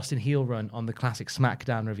Steve Austin heel run on the classic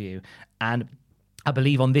SmackDown review. And I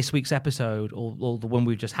believe on this week's episode, or the one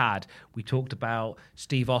we've just had, we talked about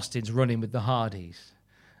Steve Austin's running with the Hardys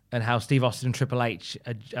and how Steve Austin and Triple H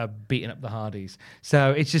are beating up the Hardys.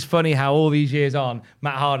 So it's just funny how all these years on,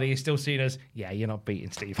 Matt Hardy is still seen as, yeah, you're not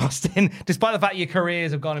beating Steve Austin, despite the fact your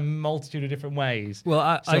careers have gone in a multitude of different ways. Well,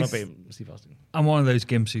 I not beating Steve Austin. I'm one of those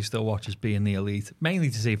gimps who still watches Being the Elite, mainly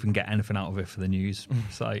to see if we can get anything out of it for the news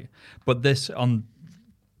site. But this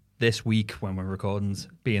week when we're recording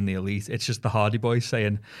Being the Elite, it's just the Hardy Boys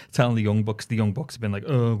telling the Young Bucks have been like,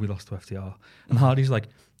 oh, we lost to FTR. And Hardy's like,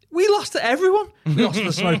 we lost to everyone. We lost to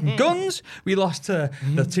the Smoking Guns. We lost to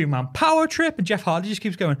the two-man power trip. And Jeff Hardy just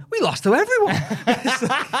keeps going, we lost to everyone.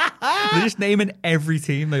 They're just naming every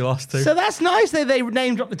team they lost to. So that's nice that they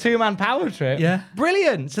name dropped the two-man power trip. Yeah.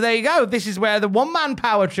 Brilliant. So there you go. This is where the one-man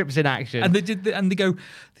power trip's in action. And they go,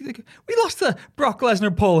 we lost to Brock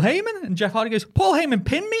Lesnar, Paul Heyman. And Jeff Hardy goes, Paul Heyman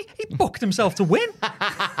pinned me. He booked himself to win.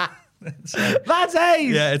 That's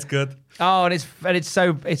ace. Yeah, it's good. Oh, and it's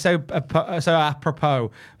so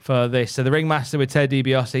apropos for this. So the Ringmaster with Ted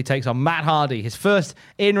DiBiase takes on Matt Hardy. His first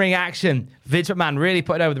in-ring action. Vince McMahon really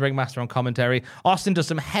put over the Ringmaster on commentary. Austin does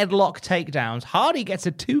some headlock takedowns. Hardy gets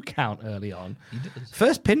a 2 count early on.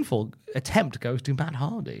 First pinfall attempt goes to Matt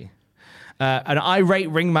Hardy. An irate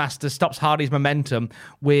Ringmaster stops Hardy's momentum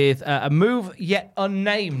with a move yet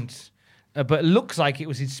unnamed. But it looks like it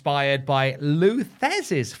was inspired by Lou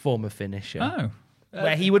Thesz's former finisher. Oh.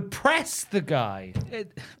 where he would press the guy.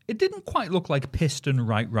 It didn't quite look like piston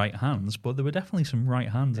right hands, but there were definitely some right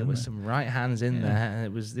hands in there. There was some right hands in there.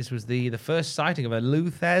 This was the first sighting of a Lou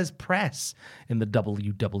Thesz press in the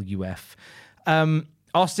WWF.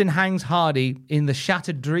 Austin hangs Hardy in the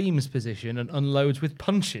Shattered Dreams position and unloads with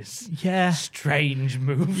punches. Yeah. Strange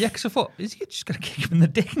move. Yeah, because I thought, is he just going to kick him in the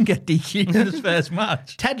dick and get DQ'd in his first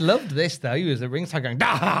match? Ted loved this, though. He was at ringside going,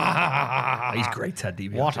 "Ah!" He's great, Ted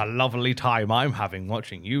DiBiase. What a lovely time I'm having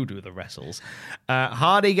watching you do the wrestles.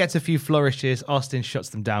 Hardy gets a few flourishes. Austin shuts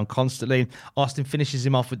them down constantly. Austin finishes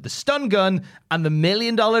him off with the stun gun and the $1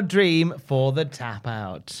 Million Dream for the tap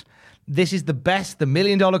out. This is the best the $1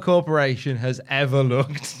 Million Corporation has ever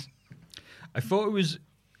looked. I thought it was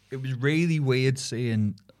really weird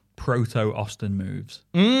seeing proto Austin moves.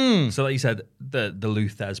 So like you said, the Lou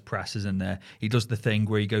Thesz press is in there. He does the thing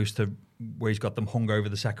where he's got them hung over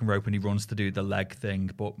the second rope and he runs to do the leg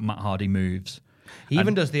thing, but Matt Hardy moves. He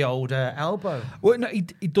even does the old elbow. Well, no, he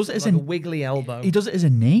does it as Like a wiggly elbow. He does it as a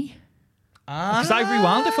knee. Because I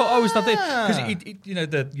rewound, I thought, is that because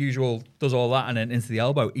the usual does all that and then into the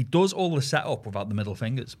elbow. He does all the setup without the middle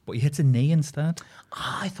fingers, but he hits a knee instead.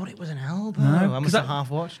 I thought it was an elbow. No, I must have half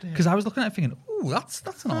watched it. Because I was looking at it thinking, that's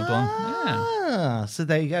an odd one. Yeah. So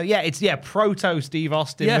there you go. Yeah, it's proto Steve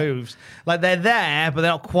Austin moves. Like they're there, but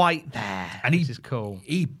they're not quite there. And which is cool.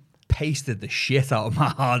 He pasted the shit out of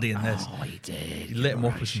Matt Hardy in this. Oh, he did. He lit him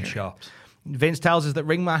up with some chops. Vince tells us that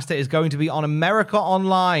Ringmaster is going to be on America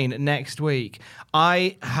Online next week.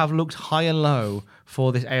 I have looked high and low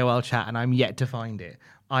for this AOL chat, and I'm yet to find it.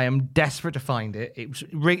 I am desperate to find it.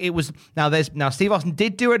 It was now Steve Austin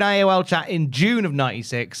did do an AOL chat in June of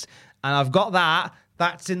 '96, and I've got that.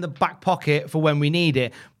 That's in the back pocket for when we need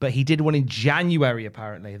it. But he did one in January,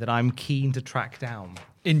 apparently, that I'm keen to track down.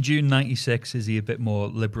 In June '96, is he a bit more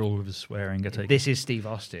liberal with his swearing? This is Steve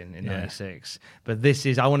Austin in '96. But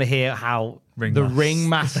I want to hear how the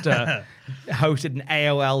Ringmaster hosted an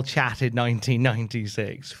AOL chat in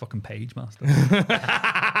 1996. Fucking Page Master.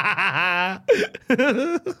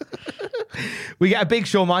 We get a big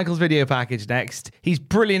Shawn Michaels video package next. He's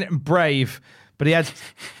brilliant and brave, but he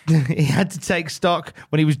had to take stock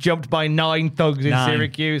when he was jumped by 9 thugs in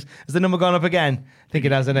Syracuse. Has the number gone up again? I think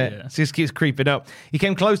it has, hasn't it? Yeah. It just keeps creeping up. He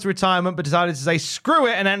came close to retirement, but decided to say screw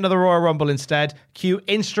it and enter the Royal Rumble instead. Cue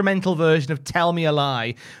instrumental version of Tell Me a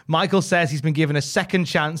Lie. Michael says he's been given a second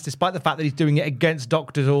chance, despite the fact that he's doing it against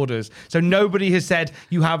doctor's orders. So nobody has said,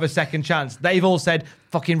 you have a second chance. They've all said,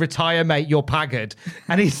 fucking retire, mate, you're paggered.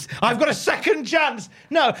 And I've got a second chance.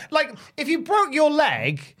 No, like, if you broke your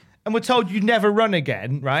leg and were told you'd never run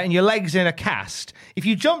again, right, and your leg's in a cast, if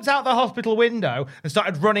you jumped out the hospital window and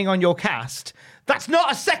started running on your cast, that's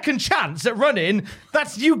not a second chance at running.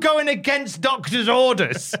 That's you going against doctor's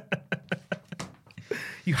orders.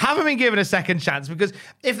 You haven't been given a second chance, because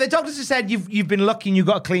if the doctors have said you've been lucky and you've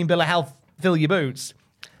got a clean bill of health, fill your boots,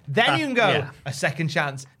 then you can go, a second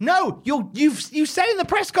chance. No, you said in the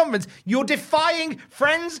press conference, you're defying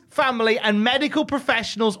friends, family, and medical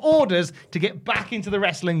professionals' orders to get back into the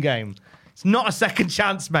wrestling game. It's not a second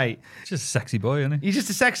chance, mate. He's just a sexy boy, isn't he? He's just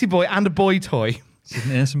a sexy boy and a boy toy. He's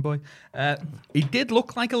an innocent boy. He did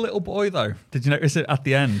look like a little boy, though. Did you notice it at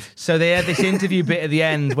the end? So they had this interview bit at the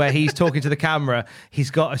end where he's talking to the camera.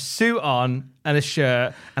 He's got a suit on and a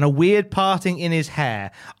shirt and a weird parting in his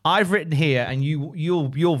hair. I've written here, and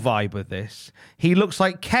you'll vibe with this. He looks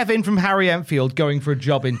like Kevin from Harry Enfield going for a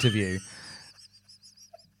job interview.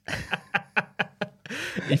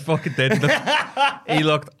 He fucking did. He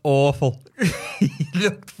looked awful. He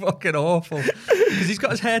looked fucking awful because he's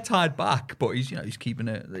got his hair tied back, but he's keeping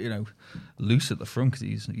it loose at the front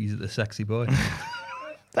because he's the sexy boy.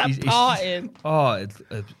 Parting.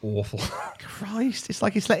 It's awful. Christ, it's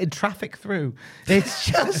like he's letting traffic through. It's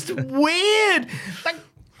just weird.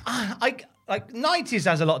 Like 90s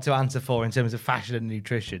has a lot to answer for in terms of fashion and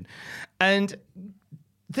nutrition. And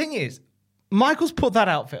the thing is, Michael's put that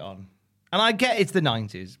outfit on. And I get it's the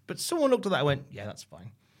 90s, but someone looked at that and went, yeah, that's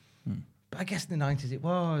fine. But I guess in the 90s it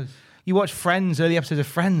was. You watch Friends, early episodes of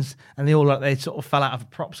Friends, and they sort of fell out of a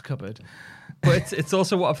props cupboard. But it's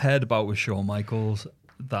also what I've heard about with Shawn Michaels,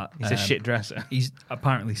 that he's a shit dresser. He's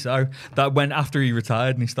apparently so. That when after he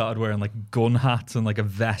retired and he started wearing like gun hats and like a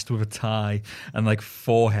vest with a tie and like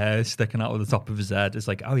 4 hairs sticking out of the top of his head, it's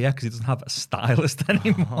like, oh yeah, because he doesn't have a stylist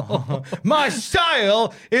anymore. My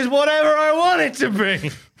style is whatever I want it to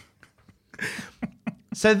be.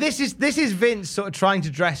 So this is Vince sort of trying to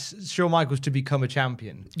dress Shawn Michaels to become a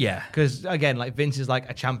champion. Yeah. Because, again, like Vince is like,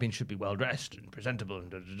 a champion should be well-dressed and presentable.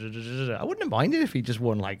 And I wouldn't have minded if he just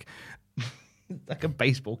won like a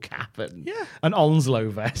baseball cap and an Onslow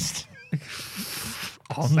vest.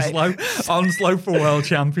 Onslow for world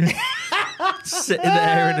champion. Sitting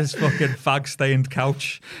there in his fucking fag-stained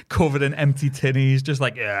couch, covered in empty tinnies, just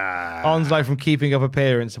like, yeah. Onslow from Keeping Up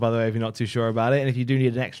Appearance, by the way, if you're not too sure about it. And if you do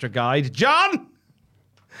need an extra guide, John!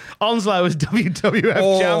 Onslow is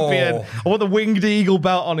WWF champion. I want the Winged Eagle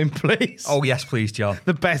belt on him, please. Oh, yes, please, John.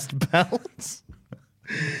 The best belts.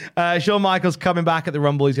 Shawn Michaels coming back at the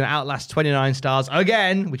Rumble. He's going to outlast 29 stars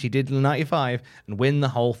again, which he did in 95, and win the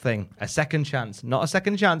whole thing. A second chance. Not a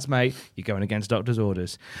second chance, mate. You're going against doctor's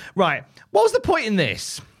orders. Right. What was the point in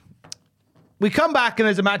this? We come back and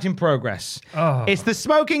there's a match in progress. Oh. It's the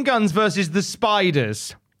Smoking Guns versus the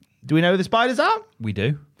Spiders. Do we know who the Spiders are? We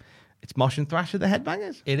do. It's Mosh and Thrasher, the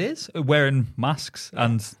Headbangers. It is. Wearing masks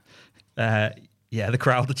and, the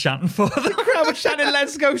crowd are chanting for them. The crowd were chanting,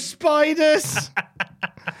 "Let's go Spiders."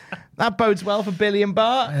 That bodes well for Billy and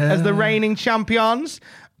Bart as the reigning champions.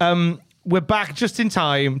 We're back just in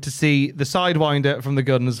time to see the Sidewinder from the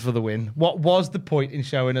Guns for the win. What was the point in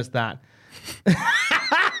showing us that?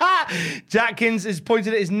 Jackins has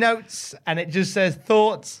pointed at his notes and it just says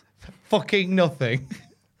thoughts, fucking nothing.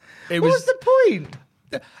 What was the point?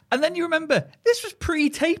 And then you remember, this was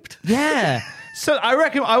pre-taped. Yeah. So I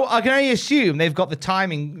reckon, I can only assume they've got the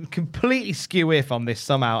timing completely skew-if on this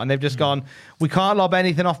somehow, and they've just gone, we can't lob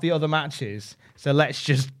anything off the other matches, so let's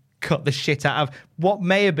just cut the shit out of what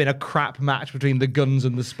may have been a crap match between the Guns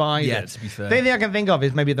and the Spiders. Yeah, to be fair. The only thing I can think of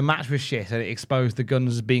is maybe the match was shit and it exposed the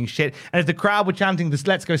Guns as being shit. And if the crowd were chanting this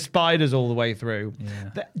 "Let's go Spiders" all the way through,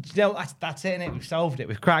 that's it, innit? We've solved it.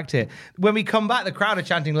 We've cracked it. When we come back, the crowd are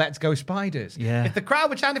chanting "Let's go Spiders." Yeah. If the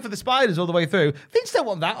crowd were chanting for the Spiders all the way through, Vince don't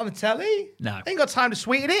want that on the telly. No. They ain't got time to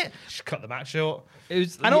sweeten it. Just cut the match short.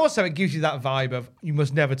 And Also, it gives you that vibe of you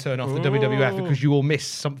must never turn off the WWF because you will miss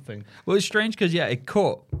something. Well, it's strange because, it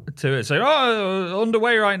cut to it saying,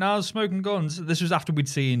 underway right now, Smoking Guns. This was after we'd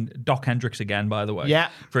seen Doc Hendricks again, by the way. Yeah.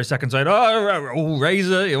 For a second, saying,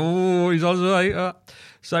 Razor, he's on the way.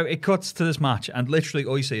 So it cuts to this match, and literally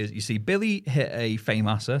all you see is Billy hit a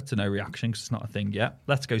Fameasser to no reaction because it's not a thing yet.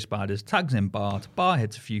 Let's go Spiders. Tags in Bart. Bart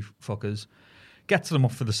hits a few fuckers. Gets them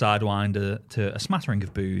up for the Sidewinder to a smattering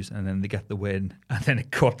of boos, and then they get the win. And then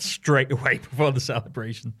it cuts straight away before the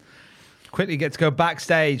celebration. Quickly get to go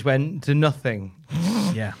backstage when to nothing.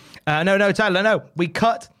 Yeah. No, Tyler, no. We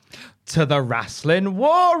cut to the Wrestling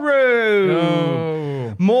War Room.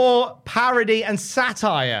 Oh. More parody and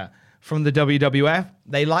satire from the WWF.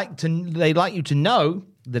 They like you to know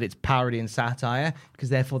that it's parody and satire because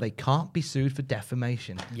therefore they can't be sued for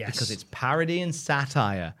defamation. Yes. Because it's parody and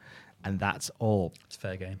satire. And that's all. It's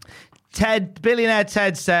fair game. Billionaire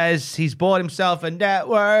Ted says he's bought himself a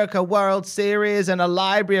network, a World Series, and a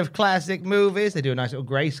library of classic movies. They do a nice little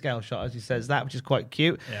grayscale shot as he says that, which is quite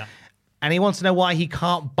cute. Yeah. And he wants to know why he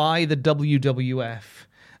can't buy the WWF.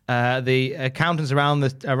 The accountants around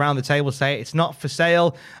the table say it's not for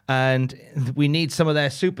sale and we need some of their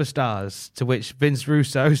superstars, to which Vince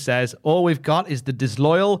Russo says all we've got is the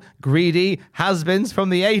disloyal, greedy has-beens from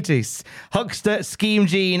the 80s. Huckster, Scheme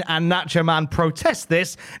Gene and Nacho Man protest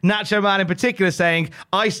this. Nacho Man in particular saying,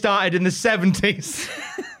 I started in the 70s.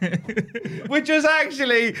 Which was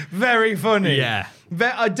actually very funny. Yeah.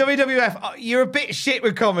 WWF, you're a bit shit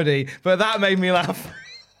with comedy, but that made me laugh.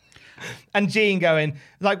 And Gene going,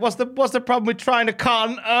 like, what's the problem with trying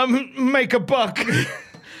to make a buck?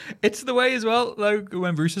 It's the way as well, like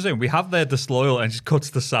when Bruce is saying, we have their disloyal and just cuts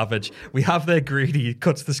the savage. We have their greedy,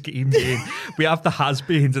 cuts the scheme gene. We have the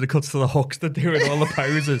has-beens and it cuts to the huckster doing all the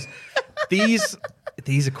poses. These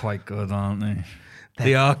are quite good, aren't they?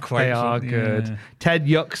 They are good. Yeah. Ted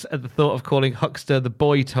yucks at the thought of calling Huckster the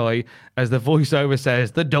boy toy as the voiceover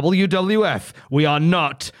says, the WWF, we are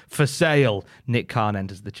not for sale. Nick Khan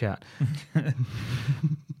enters the chat.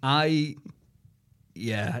 The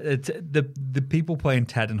people playing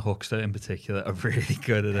Ted and Huckster in particular are really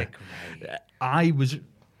good at it.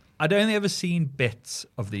 I'd only ever seen bits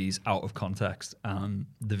of these out of context,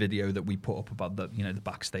 the video that we put up about the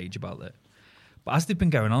backstage about it. But as they've been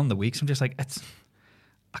going on the weeks, I'm just like,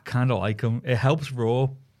 I kind of like them. It helps Raw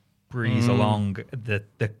breeze along.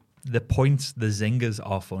 The points, the zingers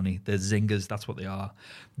are funny. The zingers, that's what they are.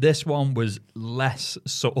 This one was less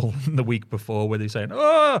subtle than the week before where they're saying,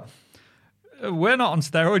 we're not on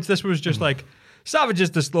steroids. This was just like, Savage is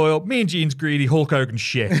disloyal, me and Gene's greedy, Hulk Hogan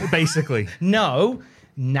shit, basically. No,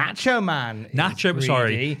 Nacho Man is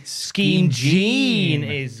greedy. Scheme Gene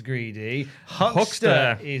is greedy.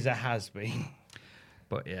 Huckster is a has-been.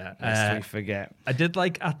 But yeah, lest we forget. I did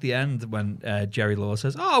like at the end when Jerry Law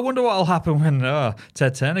says, I wonder what'll happen when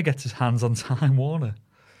Ted Turner gets his hands on Time Warner.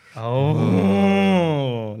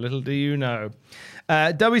 Oh. Little do you know.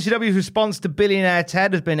 WCW's response to Billionaire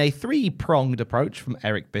Ted has been a three-pronged approach from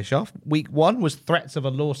Eric Bischoff. Week 1 was threats of a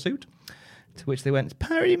lawsuit, to which they went, it's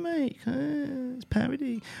parody, mate. It's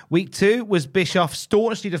parody. Week 2 was Bischoff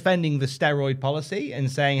staunchly defending the steroid policy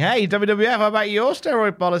and saying, hey, WWF, how about your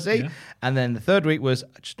steroid policy? Yeah. And then the third week was,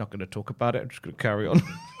 I'm just not going to talk about it. I'm just going to carry on.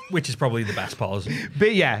 Which is probably the best policy.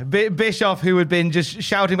 But yeah, Bischoff, who had been just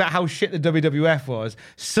shouting about how shit the WWF was,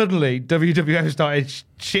 suddenly WWF started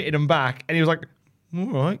shitting him back. And he was like, all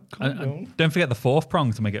right, calm down. And don't forget the fourth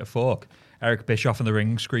prong to make it a fork. Eric Bischoff in the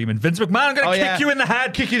ring screaming, Vince McMahon, I'm going to kick you in the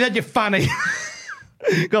head. Kick you in the head, you fanny.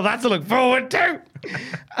 God, that's to look forward to.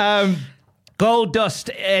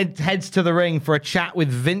 Goldust heads to the ring for a chat with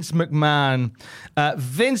Vince McMahon.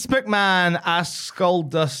 Vince McMahon asks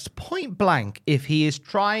Goldust point blank if he is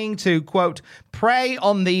trying to, quote, prey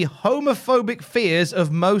on the homophobic fears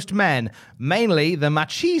of most men, mainly the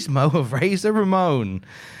machismo of Razor Ramon.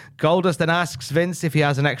 Goldust then asks Vince if he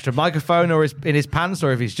has an extra microphone or is in his pants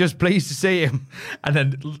or if he's just pleased to see him. And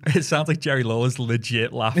then it sounds like Jerry Lawler's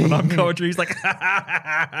legit laughing on commentary. He's like,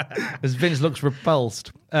 as Vince looks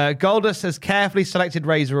repulsed. Goldust has carefully selected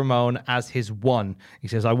Razor Ramon as his one. He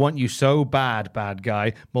says, I want you so bad, bad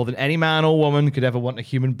guy, more than any man or woman could ever want a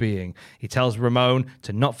human being. He tells Ramon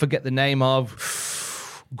to not forget the name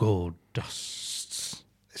of Goldust.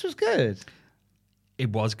 This was good. It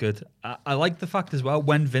was good. I like the fact as well,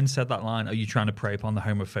 when Vince said that line, are you trying to prey upon the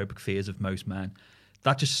homophobic fears of most men?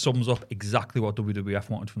 That just sums up exactly what WWF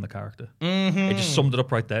wanted from the character. Mm-hmm. It just summed it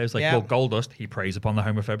up right there. It's like, well, Goldust, he preys upon the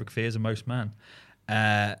homophobic fears of most men.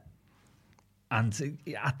 And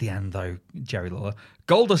at the end, though, Jerry Lawler,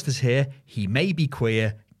 Goldust is here. He may be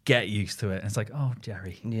queer. Get used to it. And it's like, oh,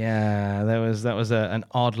 Jerry. Yeah, that was an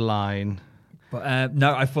odd line. But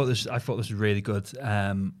no, I thought this was really good.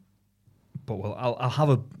 But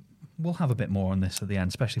we'll have a bit more on this at the end,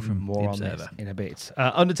 especially from more the on Observer. This in a bit.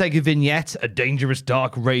 Undertaker vignette: a dangerous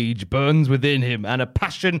dark rage burns within him, and a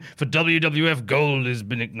passion for WWF gold has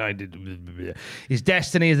been ignited. His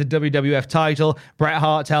destiny is the WWF title. Bret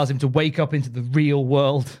Hart tells him to wake up into the real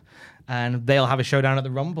world, and they'll have a showdown at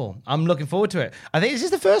the Rumble. I'm looking forward to it. I think, is this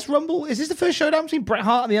the first Rumble? Is this the first showdown between Bret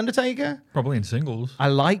Hart and The Undertaker? Probably in singles. I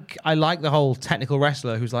like the whole technical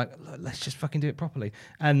wrestler who's like, let's just fucking do it properly.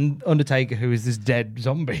 And Undertaker, who is this dead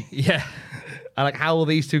zombie. Yeah. I like, how will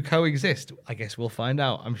these two coexist? I guess we'll find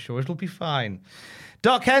out. I'm sure it'll be fine.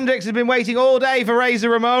 Doc Hendricks has been waiting all day for Razor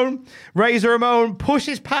Ramon. Razor Ramon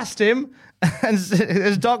pushes past him, and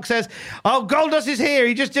as Doc says, oh, Goldust is here.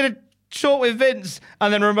 He just did a short with Vince,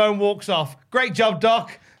 and then Ramon walks off. Great job,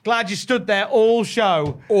 Doc. Glad you stood there all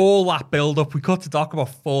show. All that build-up. We cut to Doc about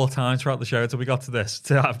 4 times throughout the show until we got to this,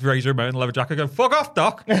 to have Razor Ramon and Leather Jacket go, fuck off,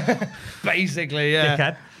 Doc. Basically,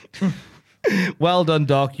 yeah. Dickhead. Well done,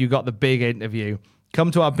 Doc. You got the big interview. Come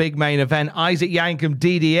to our big main event. Isaac Yankem,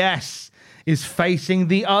 DDS, is facing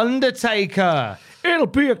The Undertaker. It'll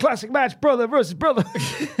be a classic match, brother versus brother.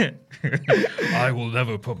 I will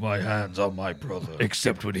never put my hands on my brother.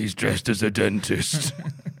 Except when he's dressed as a dentist.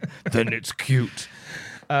 Then it's cute.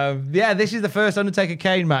 This is the first Undertaker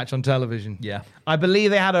Kane match on television. Yeah. I believe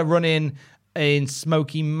they had a run-in in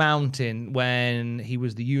Smoky Mountain when he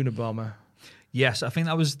was the Unabomber. Yes, I think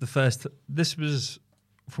that was the first. This was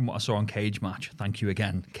from what I saw on Cage Match. Thank you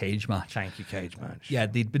again, Cage Match. Thank you, Cage Match. Yeah,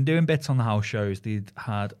 they'd been doing bits on the house shows. They'd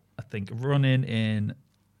had, I think, a run-in in,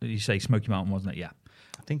 you say Smoky Mountain, wasn't it? Yeah.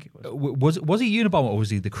 I think it was. Was he Unabomber or was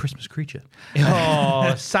he the Christmas creature?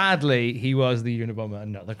 Oh, sadly, he was the Unabomber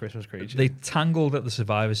and not the Christmas creature. They tangled at the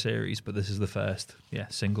Survivor Series, but this is the first,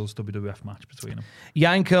 singles WWF match between them.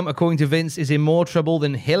 Yankem, according to Vince, is in more trouble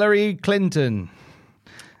than Hillary Clinton.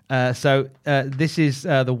 So this is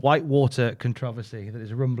the Whitewater controversy that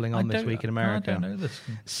is rumbling on this week in America. I don't know this.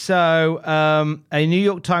 So a New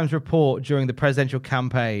York Times report during the presidential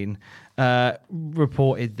campaign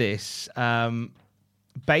reported this.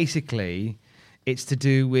 Basically, it's to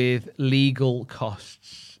do with legal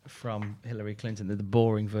costs from Hillary Clinton, the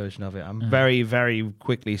boring version of it. I'm very, very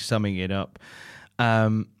quickly summing it up.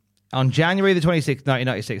 On January the 26th,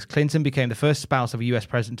 1996, Clinton became the first spouse of a U.S.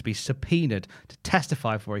 president to be subpoenaed to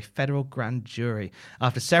testify for a federal grand jury.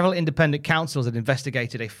 After several independent counsels had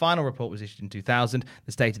investigated, a final report was issued in 2000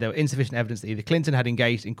 that stated there were insufficient evidence that either Clinton had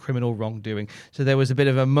engaged in criminal wrongdoing. So there was a bit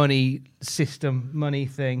of a money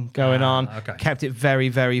thing going on. Okay. Kept it very,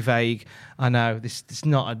 very vague. I know it's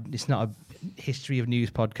not a history of news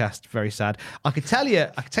podcast. Very sad. I could tell you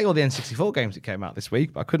all the N64 games that came out this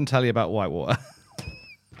week, but I couldn't tell you about Whitewater.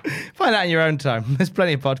 Find out in your own time. There's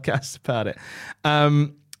plenty of podcasts about it.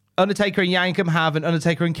 Undertaker and Yankum have an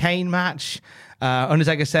Undertaker and Kane match.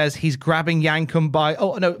 Undertaker says he's grabbing Yankum by...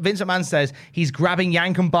 Oh, no, Vince McMahon says he's grabbing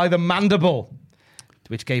Yankum by the mandible,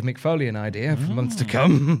 which gave Mick Foley an idea for months to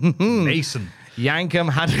come. Mason. Yankum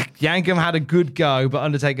had a good go, but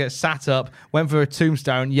Undertaker sat up, went for a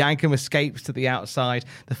tombstone. Yankum escapes to the outside.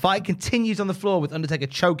 The fight continues on the floor with Undertaker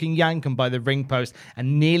choking Yankum by the ring post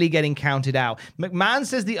and nearly getting counted out. McMahon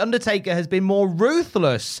says the Undertaker has been more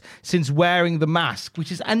ruthless since wearing the mask,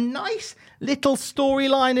 which is a nice little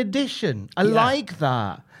storyline addition. I like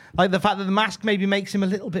that. Like the fact that the mask maybe makes him a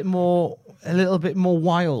little bit more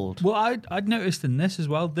wild. Well, I'd noticed in this as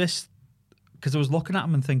well, because I was looking at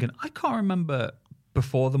him and thinking, I can't remember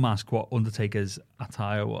before the mask what Undertaker's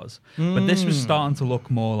attire was. But this was starting to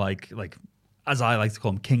look more like, as I like to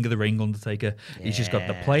call him, King of the Ring Undertaker. Yeah. He's just got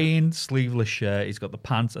the plain sleeveless shirt. He's got the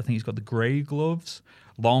pants. I think he's got the grey gloves,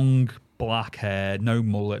 long black hair, no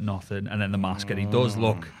mullet, nothing. And then the mask. And he does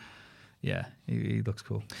look... Yeah, he looks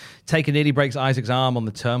cool. Taker nearly breaks Isaac's arm on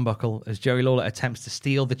the turnbuckle as Jerry Lawler attempts to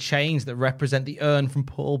steal the chains that represent the urn from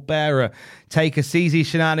Paul Bearer. Taker sees these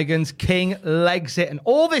shenanigans. King legs it, and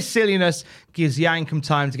all this silliness gives Yankum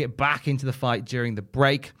time to get back into the fight during the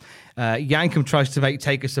break. Yankum tries to make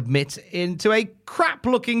Taker submit into a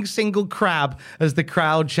crap-looking single crab as the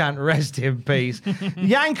crowd chant "Rest in peace."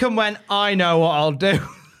 Yankum went, "I know what I'll do.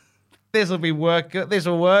 This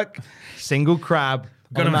will work. Single crab."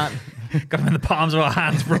 Got him in the palms of our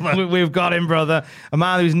hands, brother. We've got him, brother. A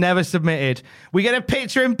man who's never submitted. We get a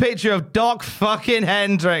picture-in-picture of Doc fucking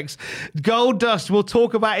Hendricks. Goldust will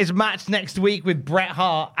talk about his match next week with Bret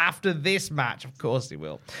Hart after this match. Of course he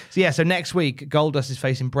will. So next week, Goldust is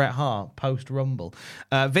facing Bret Hart post-Rumble.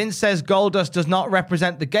 Vince says Goldust does not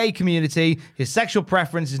represent the gay community. His sexual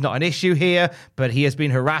preference is not an issue here, but he has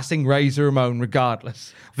been harassing Razor Ramon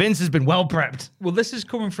regardless. Vince has been well prepped. Well, this is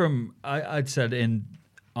coming from, I'd said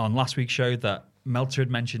on last week's show that Meltzer had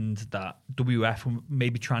mentioned that WF were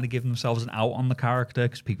maybe trying to give themselves an out on the character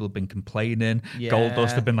because people have been complaining. Yeah.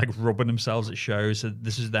 Goldust have been rubbing themselves at shows. So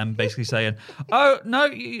this is them basically saying, "Oh no,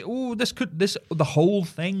 the whole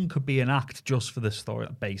thing could be an act just for this story."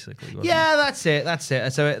 Basically, yeah, that's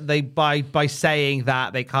it. So they by saying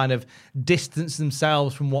that they kind of distance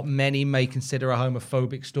themselves from what many may consider a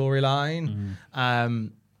homophobic storyline.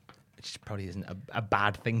 Which probably isn't a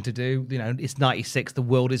bad thing to do. You know, it's 96. The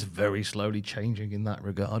world is very slowly changing in that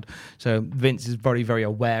regard. So Vince is very, very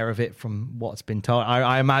aware of it from what's been told.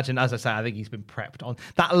 I imagine, as I say, I think he's been prepped on.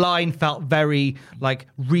 That line felt very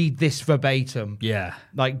read this verbatim. Yeah.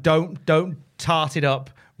 Don't tart it up.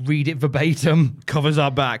 Read it verbatim. Covers our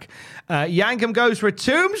back. Yankum goes for a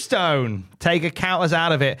tombstone. Taker counters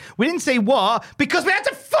out of it. We didn't say what because we had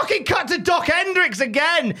to fucking cut to Doc Hendricks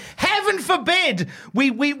again. Heaven forbid we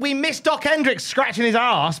missed Doc Hendricks scratching his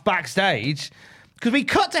ass backstage because we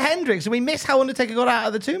cut to Hendricks and we missed how Undertaker got out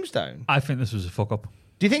of the tombstone. I think this was a fuck up.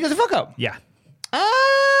 Do you think it was a fuck up? Yeah.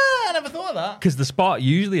 I never thought of that. Because the spot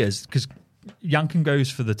usually is because Yankum goes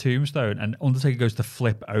for the tombstone and Undertaker goes to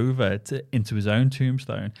flip over into his own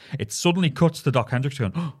tombstone. It suddenly cuts to Doc Hendricks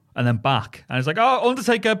going, oh, and then back. And it's like, oh,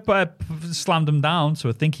 Undertaker slammed him down. So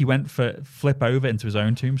I think he went for flip over into his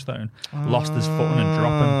own tombstone, lost his footing and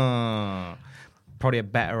dropping. Probably a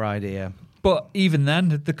better idea. But even then,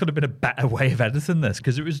 there could have been a better way of editing this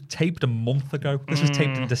because it was taped a month ago. This was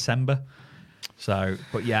taped in December. So,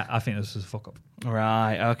 but yeah, I think this was a fuck up.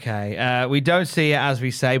 Right, okay. We don't see it as we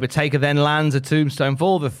say, but Taker then lands a tombstone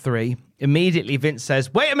for the three. Immediately, Vince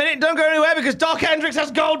says, "Wait a minute, don't go anywhere because Doc Hendricks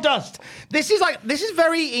has Goldust." This is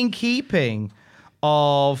very in keeping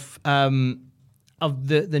of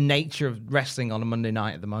the nature of wrestling on a Monday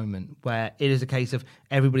night at the moment, where it is a case of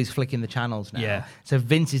everybody's flicking the channels now. Yeah. So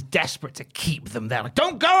Vince is desperate to keep them there. Like,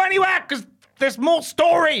 don't go anywhere because there's more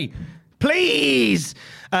story. Please!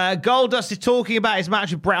 Goldust is talking about his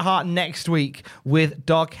match with Bret Hart next week with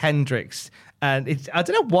Doc Hendricks. And I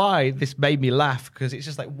don't know why this made me laugh, because it's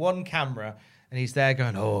just one camera, and he's there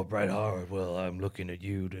going, "Oh, Bret Hart, well, I'm looking at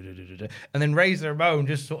you." Da, da, da, da. And then Razor Ramon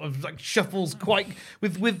just sort of shuffles quite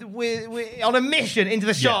with on a mission into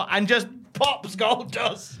the shot and just pops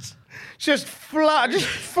Goldust. Just flat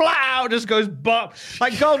out just goes bop.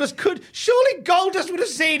 Surely Goldust would have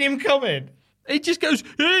seen him coming. He just goes,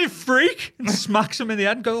 "Hey, freak," and smacks him in the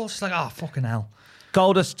head. Goldust like, "Oh, fucking hell."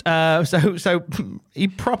 Goldust, so he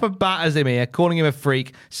proper batters him here, calling him a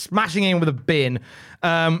freak, smashing him with a bin.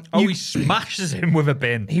 He smashes him with a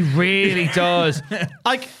bin. He really does.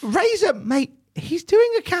 Razor, mate, he's doing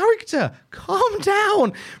a character. Calm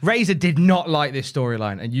down. Razor did not like this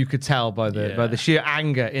storyline, and you could tell by the sheer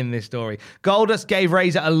anger in this story. Goldust gave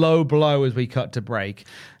Razor a low blow as we cut to break.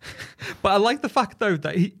 But I like the fact, though,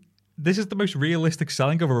 that this is the most realistic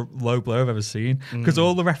selling of a low blow I've ever seen. Because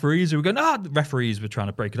all the referees who were going, the referees were trying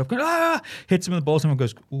to break it up, going, hits him in the balls, and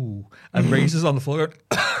goes, ooh, and raises on the floor.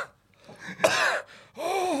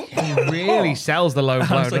 He really sells the low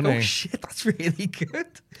blow, I was like, doesn't he? shit, that's really good.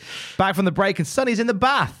 Back from the break, and Sonny's in the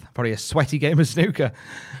bath, probably a sweaty game of snooker,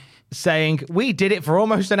 saying, we did it for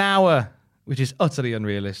almost an hour, which is utterly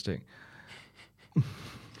unrealistic.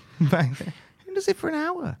 Who does it for an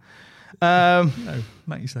hour? No,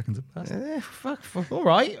 90 seconds have passed. Fuck, all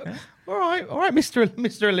right. Yeah. All right,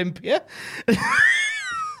 Mr. Olympia.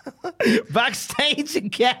 Backstage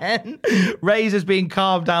again, Razor's being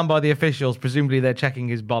calmed down by the officials. Presumably they're checking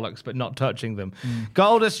his bollocks but not touching them.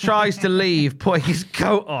 Goldust tries to leave, putting his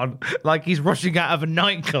coat on like he's rushing out of a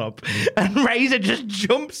nightclub, and Razor just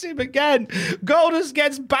jumps him again. Goldust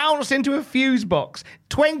gets bounced into a fuse box.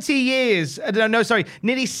 20 years,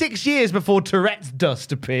 nearly 6 years before Tourette's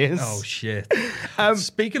dust appears. Oh, shit.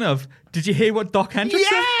 Speaking of, did you hear what Doc Hendricks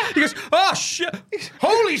said? He goes, oh, shit.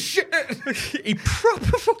 Holy shit. He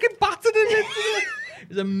proper fucking battered him into it. It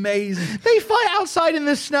was amazing. They fight outside in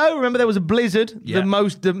the snow. Remember, there was a blizzard. Yeah.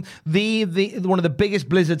 The one of the biggest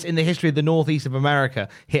blizzards in the history of the northeast of America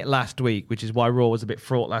hit last week, which is why Raw was a bit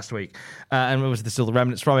fraught last week. And it was still the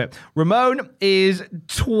remnants from it. Ramon is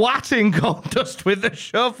twatting Goldust with a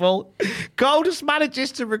shovel. Goldust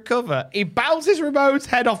manages to recover. He bounces Ramon's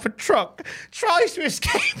head off a truck, tries to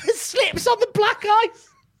escape, and slips on the black ice.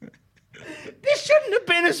 This shouldn't have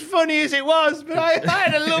been as funny as it was, but I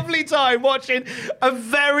had a lovely time watching a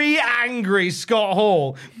very angry Scott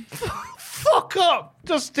Hall fuck up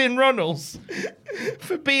Dustin Runnels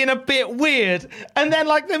for being a bit weird, and then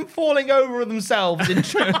like them falling over themselves in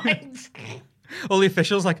trying. All the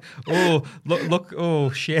officials like, oh, look,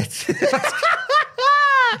 oh, shit.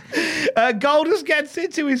 Goldust gets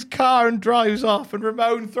into his car and drives off, and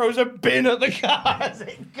Ramon throws a bin at the car as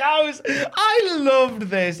it goes. I loved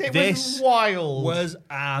this. It was wild. Was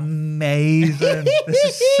amazing. This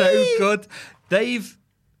is so good. They've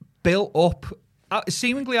built up,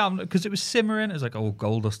 seemingly, because it was simmering. It was like, oh,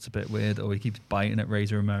 Goldust's a bit weird. Oh, he keeps biting at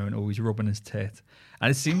Razor Ramon. Oh, he's rubbing his tit.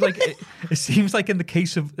 And it seems like it seems like in the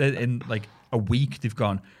case of in like a week, they've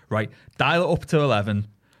gone right. Dial it up to 11.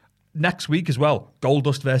 Next week as well,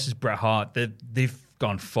 Goldust versus Bret Hart. They've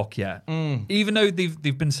gone, fuck yeah. Even though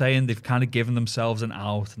they've been saying, they've kind of given themselves an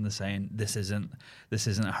out, and they're saying this isn't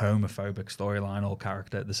a homophobic storyline or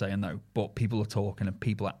character. They're saying no, but people are talking and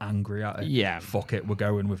people are angry at it. Yeah, fuck it, we're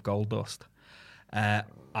going with Goldust.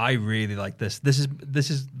 I really like this. This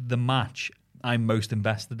is the match I'm most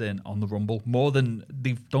invested in on the Rumble. More than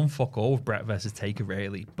they've done fuck all with Bret versus Taker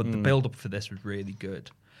really, but the build up for this was really good.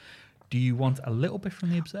 Do you want a little bit from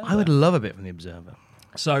The Observer? I would love a bit from The Observer.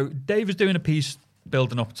 So Dave is doing a piece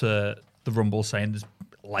building up to the Rumble saying there's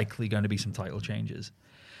likely going to be some title changes.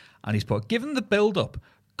 And he's put, given the build-up,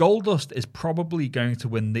 Goldust is probably going to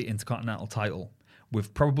win the Intercontinental title,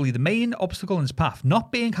 with probably the main obstacle in his path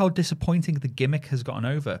not being how disappointing the gimmick has gotten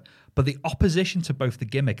over, but the opposition to both the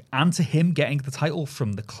gimmick and to him getting the title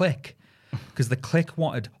from the Clique. Because the Clique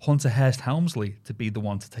wanted Hunter Hearst Helmsley to be the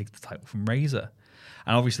one to take the title from Razor.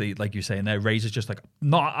 And obviously, like you're saying there, Razor's just like,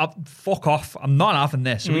 fuck off, I'm not having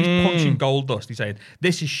this. So he's punching Goldust. He's saying,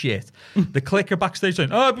 this is shit. The Clique are backstage saying,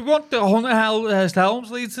 oh, we want the Hunter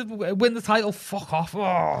Helmsley to win the title, fuck off.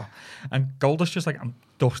 Oh. And Goldust just like, I'm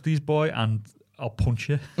Dusty's boy and I'll punch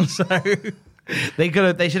you. So they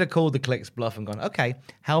should have called the Clique's bluff and gone, okay,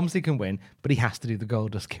 Helmsley can win, but he has to do the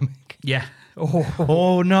Goldust gimmick. Yeah.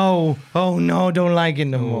 Oh no, don't like it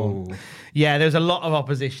no more. Yeah, there's a lot of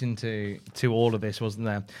opposition to all of this, wasn't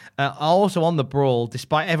there? Also on the Brawl,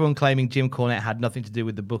 despite everyone claiming Jim Cornette had nothing to do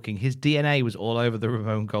with the booking, his DNA was all over the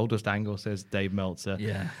Ramon Goldust angle, says Dave Meltzer.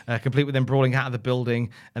 Yeah. Complete with them brawling out of the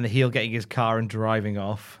building and the heel getting his car and driving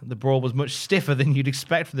off. The Brawl was much stiffer than you'd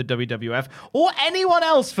expect from the WWF, or anyone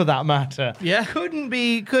else for that matter. Yeah.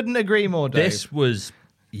 Couldn't agree more, Dave. This was...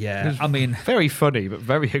 Yeah, I mean... Very funny, but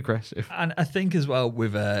very aggressive. And I think as well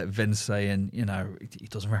with Vince saying, he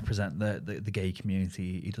doesn't represent the gay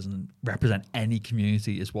community. He doesn't represent any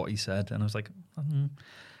community is what he said. And I was like,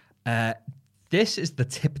 this is the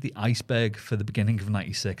tip of the iceberg for the beginning of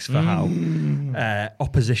 96 for how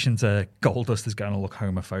opposition to Goldust is going to look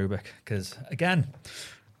homophobic. Because, again,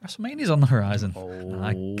 WrestleMania's on the horizon. And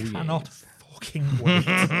I cannot fucking wait.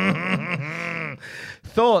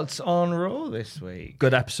 Thoughts on Raw this week?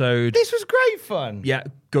 Good episode. This was great fun. Yeah,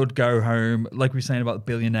 good go home. Like we were saying about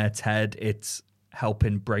Billionaire Ted, it's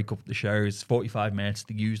helping break up the shows. 45 minutes,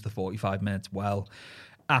 to use the 45 minutes well.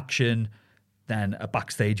 Action, then a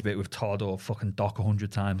backstage bit with Todd or fucking Doc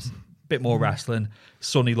 100 times. bit more wrestling.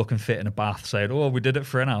 Sonny looking fit in a bath, saying, "Oh, we did it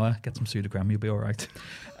for an hour. Get some Sudafed, you'll be all right."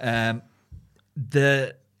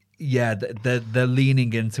 They're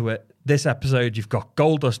leaning into it. This episode, you've got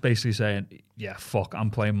Goldust basically saying, "Yeah, fuck, I'm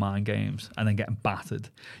playing mind games," and then getting battered.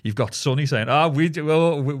 You've got Sonny saying,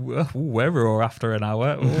 we're raw after an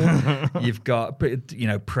hour. You've got,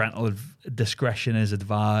 parental discretion is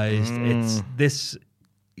advised. It's this,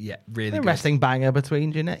 really a good. wrestling banger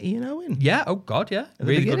between Jannetty and Owen. Yeah, oh God, yeah.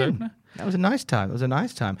 Really good opener. That was a nice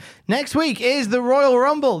time. Next week is the Royal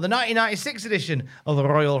Rumble, the 1996 edition of the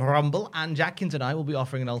Royal Rumble, and Jackins and I will be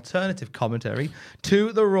offering an alternative commentary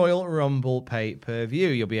to the Royal Rumble pay-per-view.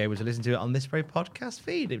 You'll be able to listen to it on this very podcast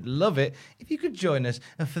feed. I'd love it if you could join us.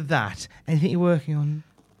 And for that, anything you're working on?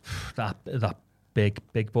 That big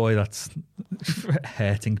boy that's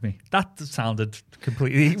hurting me. That sounded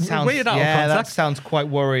completely weird out of Yeah, that context. sounds quite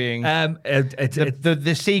worrying.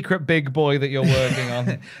 The secret big boy that you're working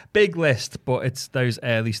on. Big list, but it's those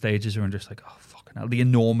early stages where I'm just like, oh, fucking hell. The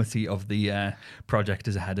enormity of the project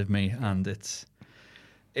is ahead of me, and it's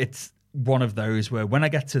one of those where when I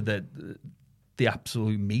get to the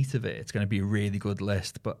absolute meat of it, it's going to be a really good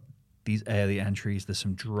list, but these early entries, there's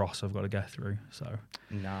some dross I've got to get through. So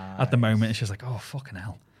at the moment, it's just like, oh, fucking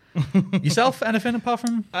hell. Yourself, anything apart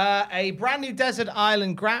from? A brand new Desert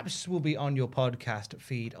Island Graps will be on your podcast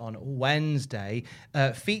feed on Wednesday,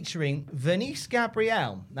 featuring Vernice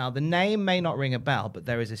Gabrielle. Now, the name may not ring a bell, but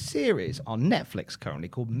there is a series on Netflix currently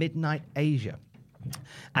called Midnight Asia.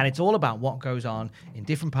 And it's all about what goes on in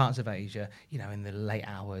different parts of Asia, in the late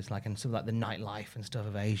hours, and sort of like the nightlife and stuff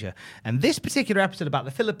of Asia. And this particular episode about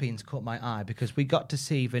the Philippines caught my eye because we got to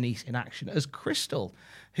see Vernice in action as Crystal,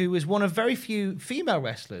 who is one of very few female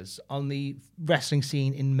wrestlers on the wrestling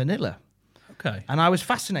scene in Manila. Okay. And I was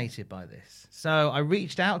fascinated by this. So I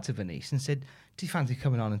reached out to Vernice and said, do you fancy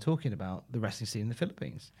coming on and talking about the wrestling scene in the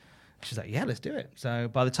Philippines? She's like, yeah, let's do it. So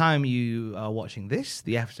by the time you are watching this,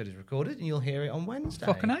 the episode is recorded and you'll hear it on Wednesday.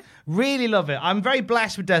 Fucking A. Really love it. I'm very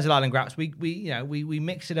blessed with Desert Island Graps. We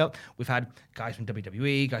mix it up. We've had guys from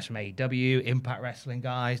WWE, guys from AEW, Impact Wrestling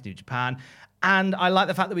guys, New Japan. And I like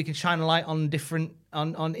the fact that we can shine a light on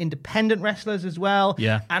on independent wrestlers as well.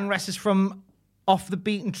 Yeah. And wrestlers from off the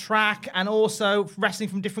beaten track, and also wrestling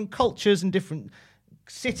from different cultures and different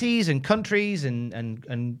cities and countries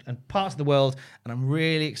and parts of the world. And I'm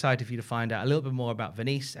really excited for you to find out a little bit more about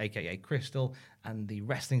Vernice, aka Crystal, and the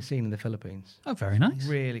wrestling scene in the Philippines. Oh, very nice.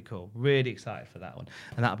 Really cool. Really excited for that one.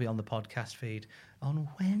 And that'll be on the podcast feed on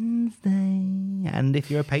Wednesday. And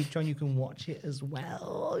if you're a patron, you can watch it as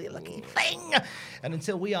well. You lucky thing. And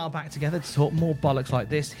until we are back together to talk more bollocks like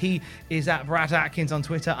this, he is at Brad Atkins on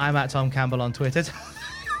Twitter. I'm at Tom Campbell on Twitter.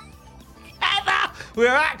 We're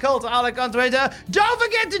at Cultaholic on Twitter. Don't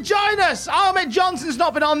forget to join us. Ahmed Johnson's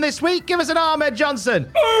not been on this week. Give us an Ahmed Johnson.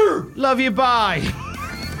 Love you. Bye.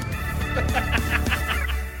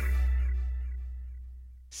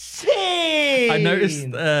 Scene. I noticed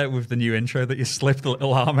with the new intro that you slipped a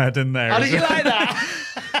little Ahmed in there. How did you like that?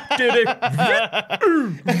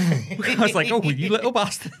 I was like, oh, you little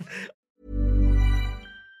bastard.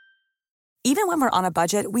 Even when we're on a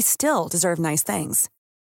budget, we still deserve nice things.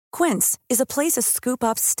 Quince is a place to scoop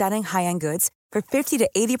up stunning high-end goods for 50 to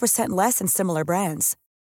 80% less than similar brands.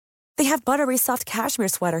 They have buttery soft cashmere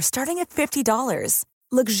sweaters starting at $50,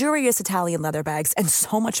 luxurious Italian leather bags, and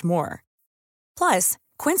so much more. Plus,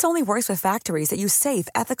 Quince only works with factories that use safe,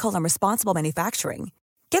 ethical, and responsible manufacturing.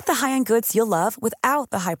 Get the high-end goods you'll love without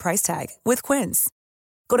the high price tag with Quince.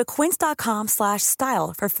 Go to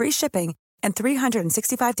quince.com/style for free shipping and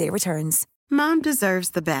 365-day returns. Mom deserves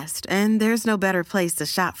the best, and there's no better place to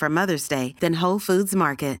shop for Mother's Day than Whole Foods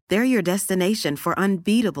Market. They're your destination for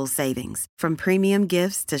unbeatable savings, from premium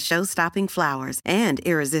gifts to show-stopping flowers and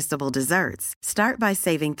irresistible desserts. Start by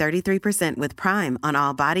saving 33% with Prime on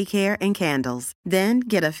all body care and candles. Then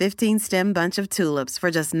get a 15-stem bunch of tulips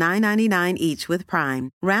for just $9.99 each with Prime.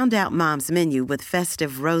 Round out Mom's menu with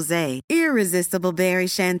festive rosé, irresistible berry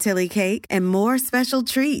chantilly cake, and more special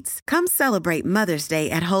treats. Come celebrate Mother's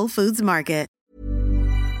Day at Whole Foods Market.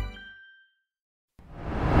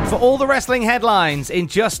 For all the wrestling headlines in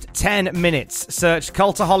just 10 minutes, search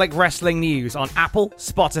Cultaholic Wrestling News on Apple,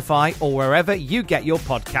 Spotify, or wherever you get your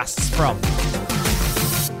podcasts from.